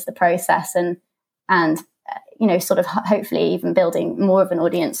people into the process and you know, sort of hopefully even building more of an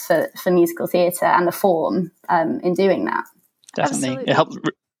audience for musical theatre and the form in doing that. Definitely.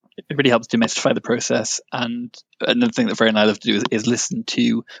 It really helps demystify the process. And another thing that Freya and I love to do is listen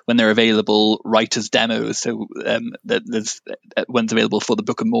to, when they're available, writers' demos. So there's one's available for the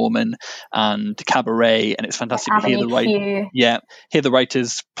Book of Mormon and Cabaret, and it's fantastic to hear the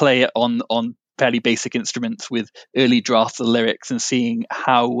writers play it on fairly basic instruments with early drafts of lyrics, and seeing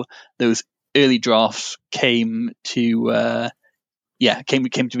how those early drafts came to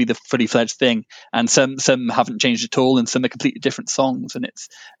be the fully fledged thing, and some haven't changed at all, and some are completely different songs, and it's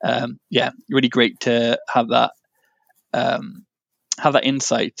really great to have that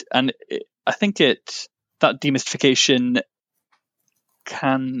insight. And I think that demystification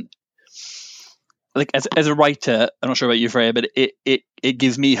can, like, as a writer, I'm not sure about you, Freya, but it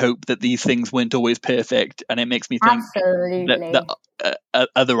gives me hope that these things weren't always perfect, and it makes me think that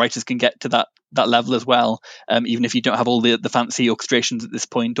other writers can get to that level as well. Even if you don't have all the fancy orchestrations at this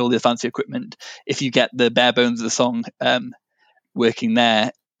point, all the fancy equipment, if you get the bare bones of the song working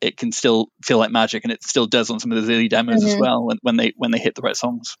there, it can still feel like magic, and it still does on some of those early demos as well when they hit the right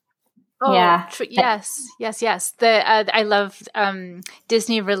songs. Oh, yeah. Yes. I love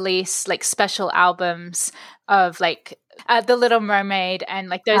Disney release like special albums of like The Little Mermaid and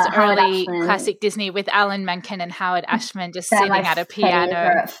like those early classic Disney with Alan Menken and Howard Ashman just sitting at a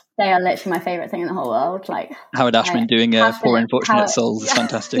piano. They are literally my favorite thing in the whole world. Like Howard Ashman doing Poor Unfortunate Souls is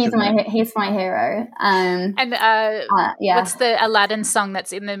fantastic. He's my hero. What's the Aladdin song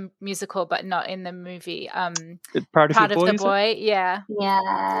that's in the musical but not in the movie? Proud of the Boy. Yeah.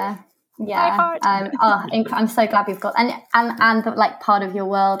 I'm so glad we've got and like Part of Your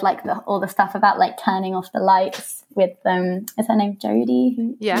World, like all the stuff about like turning off the lights with is her name Jodie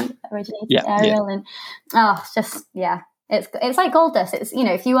who originated Ariel, and it's like gold dust. It's, you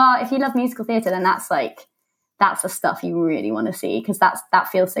know, if you love musical theatre, then that's the stuff you really want to see, because that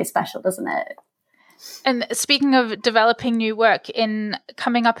feels so special, doesn't it? And speaking of developing new work,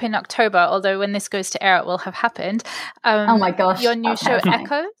 coming up in October, although when this goes to air it will have happened. Oh my gosh! Your new show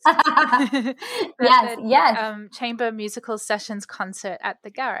Echoes. Yes. Chamber musical sessions concert at the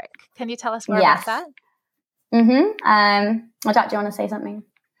Garrick. Can you tell us more about that? Jack, do you want to say something?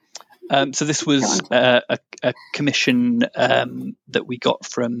 So this was a commission that we got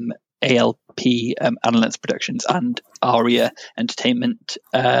from ALP, Analytics Productions, and Aria Entertainment,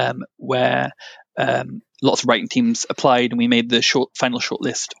 where lots of writing teams applied, and we made the final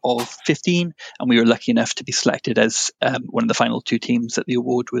shortlist of 15, and we were lucky enough to be selected as one of the final 2 teams that the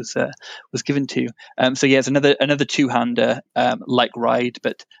award was given to. So yeah, it's another two-hander, like Ride,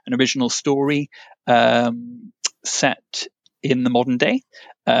 but an original story set in the modern day,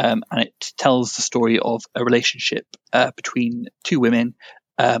 and it tells the story of a relationship between 2 women,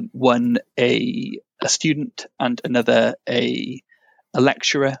 one a student and another a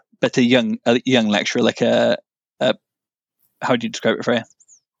lecturer, but a young lecturer, like a how do you describe it, Freya?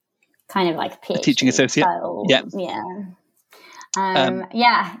 Kind of like PhD a teaching associate style. Yeah. And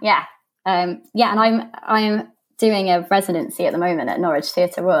I'm doing a residency at the moment at Norwich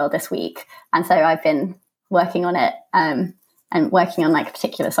Theatre Royal this week, and so I've been working on it and working on like a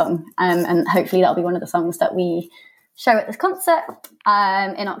particular song, and hopefully that'll be one of the songs that we show at this concert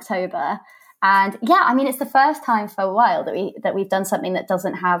in October. And yeah, I mean, it's the first time for a while that we've done something that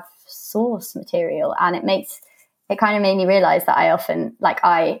doesn't have source material, and it kind of made me realize that I often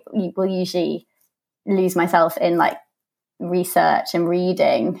I will usually lose myself in like research and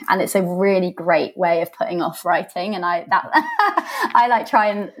reading, and it's a really great way of putting off writing, and I like try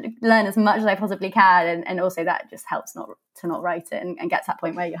and learn as much as I possibly can, and also that just helps not write it and get to that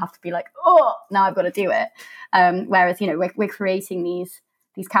point where you have to be like, oh, now I've got to do it, whereas we're creating these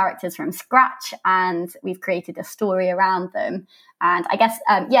characters from scratch, and we've created a story around them. And I guess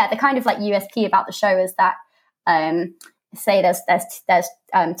the kind of like USP about the show is that say there's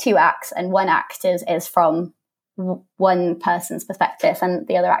 2 acts, and one act is from one person's perspective and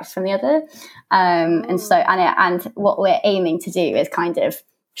the other act is from the other, and what we're aiming to do is kind of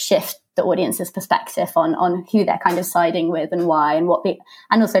shift the audience's perspective on who they're kind of siding with and why, and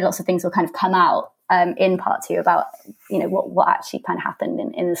and also lots of things will kind of come out in part 2 about what actually kind of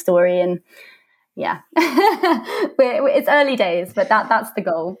happened in the story. And yeah, it's early days, but that's the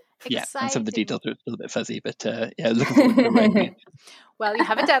goal. Yeah, exciting. And some of the details are still a bit fuzzy, but looking forward to it. Well, you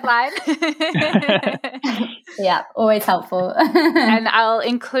have a deadline. Yeah, always helpful. And I'll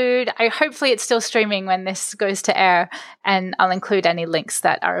include, hopefully it's still streaming when this goes to air, and I'll include any links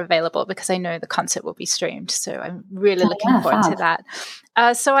that are available because I know the concert will be streamed. So I'm really looking forward to that.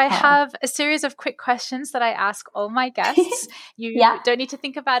 So I have a series of quick questions that I ask all my guests. You don't need to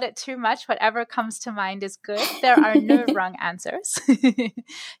think about it too much. Whatever comes to mind is good. There are no wrong answers.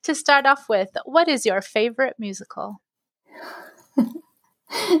 To start off with, what is your favorite musical?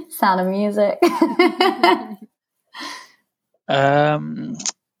 Sound of Music.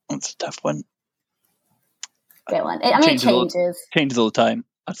 That's a tough one. Great one. It changes. Changes all the time.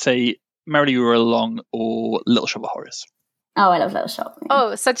 I'd say Merrily We Were Along or Little Shop of Horrors. Oh, I love Little Shop.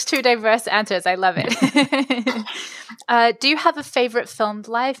 Oh, such 2 diverse answers. I love it. Do you have a favorite filmed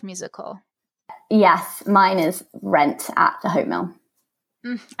live musical? Yes, mine is Rent at the Hope Mill.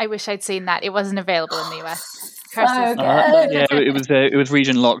 I wish I'd seen that. It wasn't available in the US. So good. It was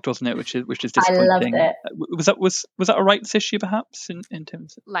region locked, wasn't it? Which is disappointing. I loved it. Was that a rights issue perhaps in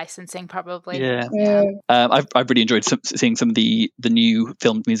terms of licensing? Probably. Yeah. I've really enjoyed seeing some of the new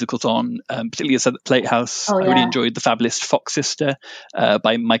filmed musicals on, particularly at the Playhouse. I really enjoyed The Fabulous Fox Sister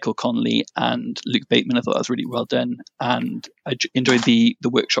by Michael Connelly and Luke Bateman. I thought that was really well done, and I enjoyed the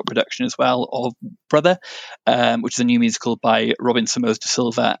workshop production as well of Brother, which is a new musical by Robin Somos de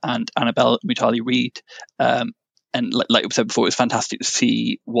Silva and Annabelle Mutali Reid. And like we said before, it was fantastic to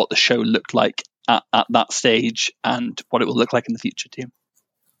see what the show looked like at that stage and what it will look like in the future too.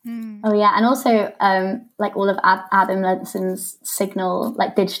 Oh yeah, and also like all of Adam Lenson's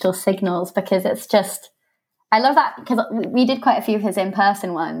digital signals, because it's just, I love that, because we did quite a few of his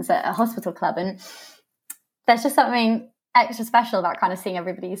in-person ones at a hospital club, and there's just something extra special about kind of seeing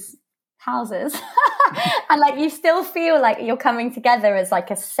everybody's houses and like you still feel like you're coming together as like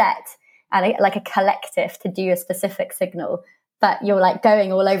a set and like a collective to do a specific signal, but you're like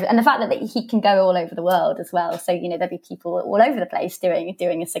going all over, and the fact that he can go all over the world as well. So there'll be people all over the place doing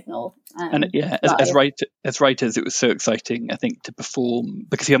a signal. And as writers, it was so exciting, I think, to perform,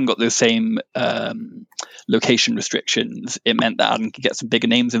 because you haven't got those same location restrictions. It meant that Adam could get some bigger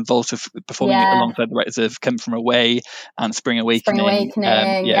names involved with performing alongside the writers of Come From Away and Spring Awakening. It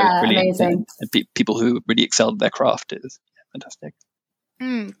was brilliant. Amazing. And people who really excelled at their craft. It was fantastic.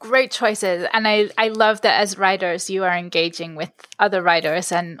 Great choices. And I love that as writers, you are engaging with other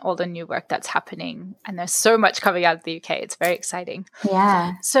writers and all the new work that's happening. And there's so much coming out of the UK. It's very exciting.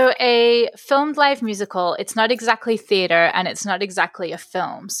 Yeah. So a filmed live musical, it's not exactly theater and it's not exactly a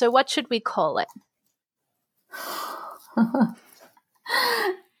film. So what should we call it?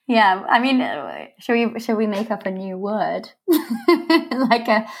 Yeah, I mean, should we make up a new word? Like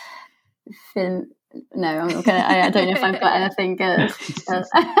a film? No, I'm not gonna. I don't know if I've got anything good.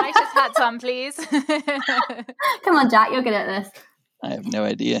 Writer's hats on, please. Come on, Jack, you're good at this. I have no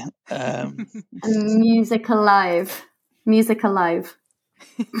idea. Music alive. That's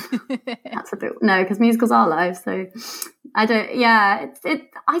a bit because musicals are live, so I don't. Yeah,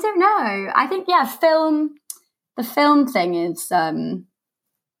 I don't know. I think film. The film thing is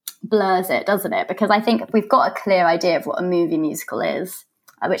blurs it, doesn't it? Because I think we've got a clear idea of what a movie musical is,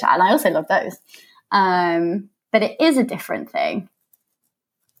 and I also love those. But it is a different thing.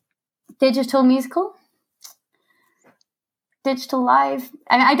 Digital musical? Digital live?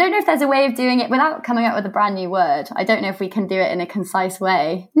 I mean, I don't know if there's a way of doing it without coming up with a brand new word. I don't know if we can do it in a concise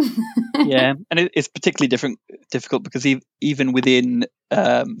way. Yeah, and it's particularly difficult because even within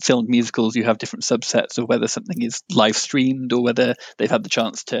filmed musicals, you have different subsets of whether something is live streamed or whether they've had the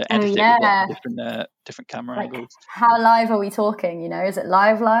chance to edit it with different camera angles. How live are we talking? Is it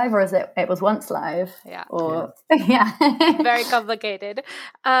live, or is it was once live? Yeah. Or very complicated.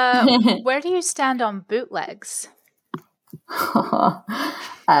 Where do you stand on bootlegs?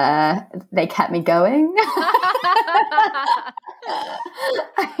 They kept me going.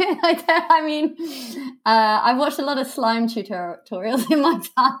 I've watched a lot of slime tutorials in my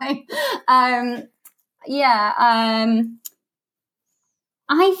time.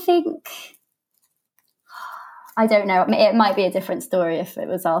 I think I don't know. It might be a different story if it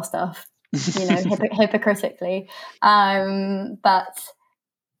was our stuff, hypocritically. But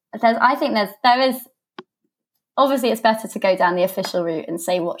I think there is. Obviously, it's better to go down the official route and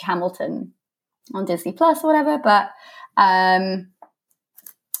say watch Hamilton on Disney Plus or whatever. But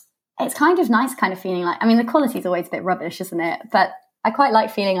it's kind of nice, kind of feeling like. I mean, the quality is always a bit rubbish, isn't it? But I quite like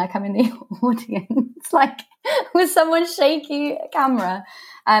feeling like I'm in the audience, like with someone's shaky camera.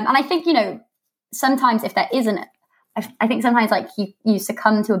 And I think sometimes if there isn't, I think sometimes like you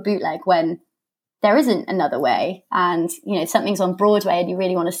succumb to a bootleg when there isn't another way, and something's on Broadway and you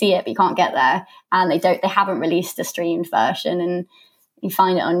really want to see it but you can't get there, and they haven't released a streamed version, and you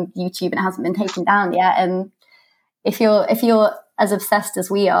find it on YouTube and it hasn't been taken down yet. And if you're as obsessed as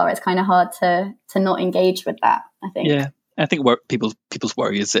we are, it's kind of hard to not engage with that, I think. Yeah, I think people's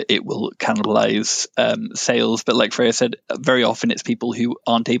worry is that it will cannibalize sales, but like Freya said, very often it's people who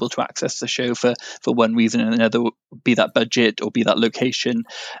aren't able to access the show for one reason or another, be that budget or be that location.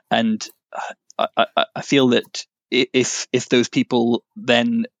 And I feel that if those people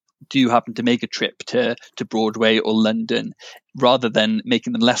then do happen to make a trip to Broadway or London, rather than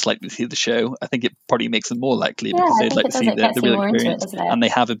making them less likely to see the show, I think it probably makes them more likely because they'd like to see the real experience, and they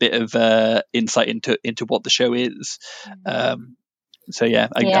have a bit of insight into what the show is. So yeah,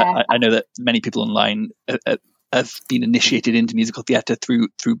 I know that many people online have been initiated into musical theatre through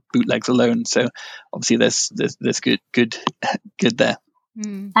bootlegs alone. So obviously there's good there.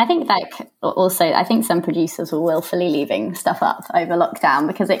 I think I think some producers were willfully leaving stuff up over lockdown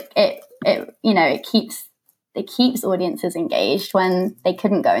because it keeps audiences engaged when they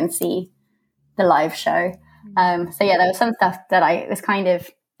couldn't go and see the live show. There was some stuff that I was kind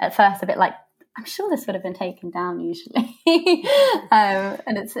of at first a bit like, I'm sure this would have been taken down usually.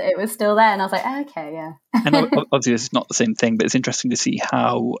 And it was still there. And I was like, oh, okay, yeah. And obviously this is not the same thing, but it's interesting to see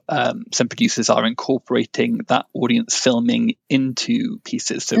how some producers are incorporating that audience filming into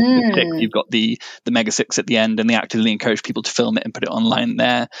pieces. So you've got the Mega Six at the end, and they actively encourage people to film it and put it online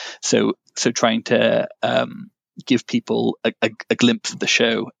there. So trying to give people a glimpse of the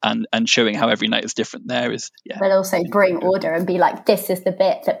show and showing how every night is different there is, yeah. But also bring order and be like, this is the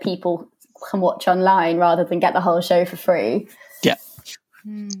bit that people can watch online rather than get the whole show for free. Yeah.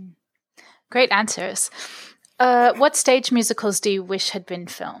 Great answers. What stage musicals do you wish had been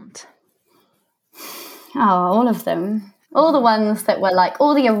filmed? Oh, all of them. All the ones that were like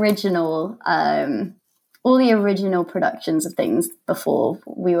all the original productions of things before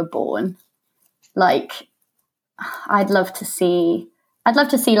we were born. Like, I'd love to see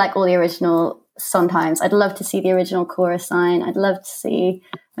like all the original Sondheims. I'd love to see the original Chorus Sign. I'd love to see.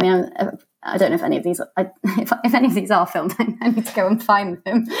 I mean, I don't know if any of these. If any of these are filmed, I need to go and find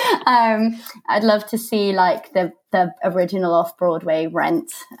them. I'd love to see like the original off Broadway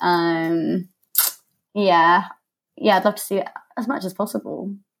Rent. I'd love to see it as much as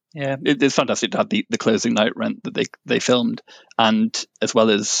possible. Yeah, it's fantastic to have the closing night rent that they filmed, and as well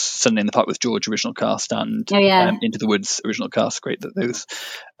as Sunday in the Park with George original cast and Into the Woods original cast. Great that those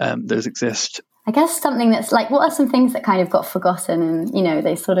exist. I guess something that's like, what are some things that kind of got forgotten and, you know,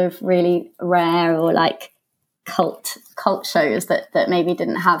 they sort of really rare or like cult shows that maybe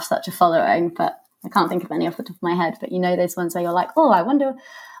didn't have such a following, but I can't think of any off the top of my head. But you know, those ones where you're like, oh, I wonder,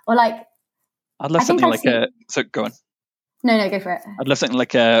 or like, I'd love something like so go on. No, go for it. I'd love something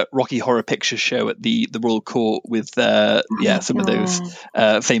like a Rocky Horror Picture Show at the Royal Court with some of those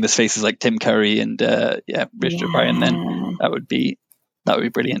famous faces like Tim Curry and Richard O'Brien. Then that would be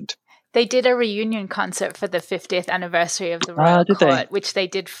brilliant. They did a reunion concert for the 50th anniversary of the Royal Court, which they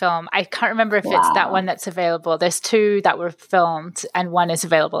did film. I can't remember if it's that one that's available. There's 2 that were filmed, and one is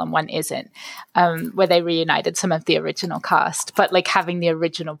available and one isn't, where they reunited some of the original cast. But like having the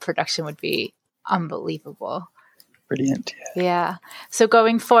original production would be unbelievable. Brilliant. Yeah. So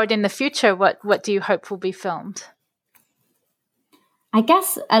going forward in the future, what do you hope will be filmed? I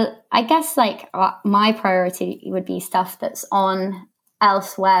guess like my priority would be stuff that's on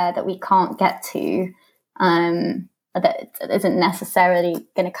elsewhere that we can't get to, that isn't necessarily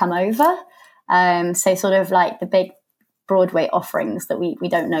going to come over. So sort of like the big Broadway offerings that we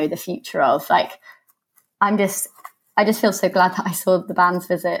don't know the future of. Like I just feel so glad that I saw The Band's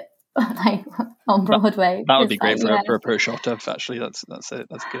Visit like on Broadway. That would be great for a pro shot of. Actually, that's a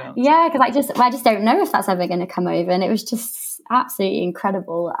good answer. Yeah, because I just don't know if that's ever going to come over, and it was just absolutely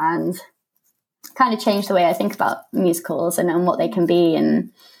incredible and kind of changed the way I think about musicals and what they can be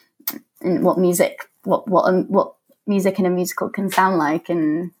and what music in a musical can sound like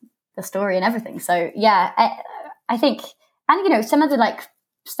and the story and everything. So yeah, I think, and you know, some of the like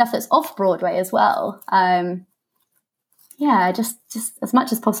stuff that's off Broadway as well. Just as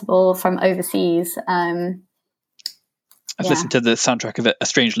much as possible from overseas. I've listened to the soundtrack of A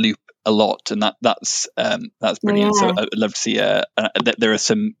Strange Loop a lot, and that's brilliant. So I'd love to see. There are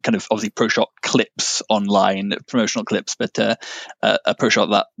some kind of obviously pro shot clips online, promotional clips, but a pro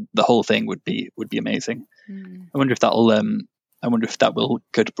shot that the whole thing would be amazing. I wonder if that will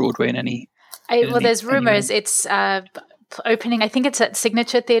go to Broadway in any. There's rumors it's opening. I think it's at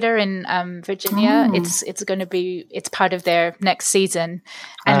Signature Theatre in Virginia. It's going to be. It's part of their next season,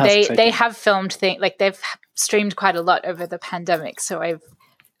 and they have filmed they've streamed quite a lot over the pandemic. So I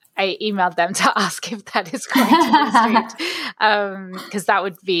emailed them to ask if that is going to be streamed, because that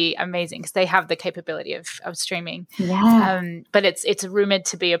would be amazing because they have the capability of streaming. Yeah. But it's rumored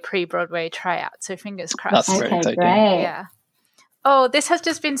to be a pre-Broadway tryout, so fingers crossed. That's great. Yeah. Oh, this has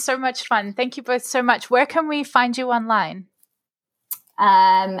just been so much fun. Thank you both so much. Where can we find you online?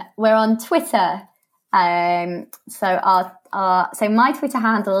 We're on Twitter. So my Twitter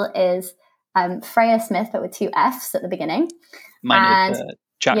handle is Freya Smith, but with 2 F's at the beginning. Mine is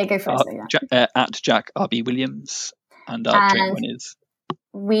Jack. Yeah, go for it. At Jack R.B. Williams, and our drink one is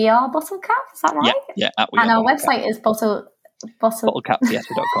We Are Bottle Cap. Is that right? Yeah. And our website is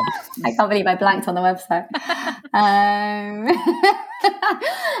bottlecaptheatre.com. I can't believe I blanked on the website.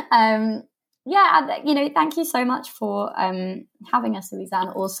 Thank you so much for having us, Louisa,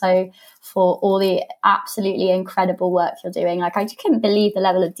 and also for all the absolutely incredible work you're doing. Like, I couldn't believe the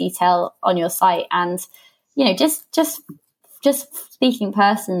level of detail on your site, and you know, just speaking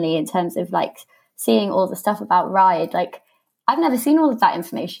personally in terms of like seeing all the stuff about Ride, like I've never seen all of that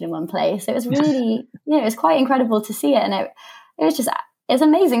information in one place. It was really, it was quite incredible to see it, and it's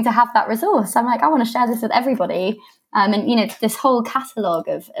amazing to have that resource. I'm like, I want to share this with everybody. And you know, this whole catalogue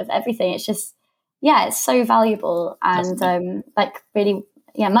of everything, it's just, it's so valuable and really,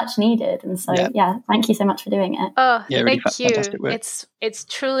 much needed. And so, thank you so much for doing it. Oh, really thank you. Work. It's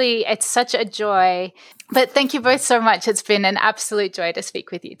truly, it's such a joy. But thank you both so much. It's been an absolute joy to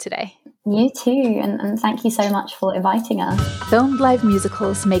speak with you today. You too, and thank you so much for inviting us. Filmed Live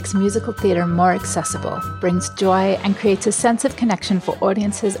Musicals makes musical theatre more accessible, brings joy, and creates a sense of connection for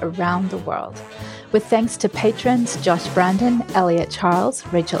audiences around the world. With thanks to patrons Josh Brandon, Elliot Charles,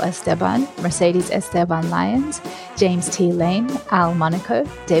 Rachel Esteban, Mercedes Esteban Lyons, James T. Lane, Al Monaco,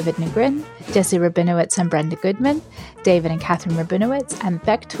 David Negrin, Jesse Rabinowitz and Brenda Goodman, David and Catherine Rabinowitz, and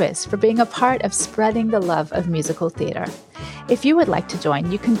Beck Twist for being a part of spreading the love of musical theatre. If you would like to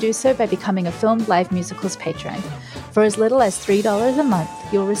join, you can do so by becoming a Filmed Live Musicals patron. For as little as $3 a month,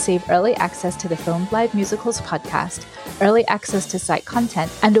 you'll receive early access to the Filmed Live Musicals podcast, early access to site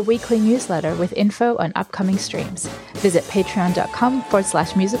content, and a weekly newsletter with info on upcoming streams. Visit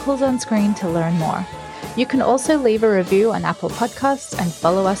patreon.com/musicals on screen to learn more. You can also leave a review on Apple Podcasts and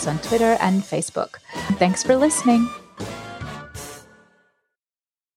follow us on Twitter and Facebook. Thanks for listening.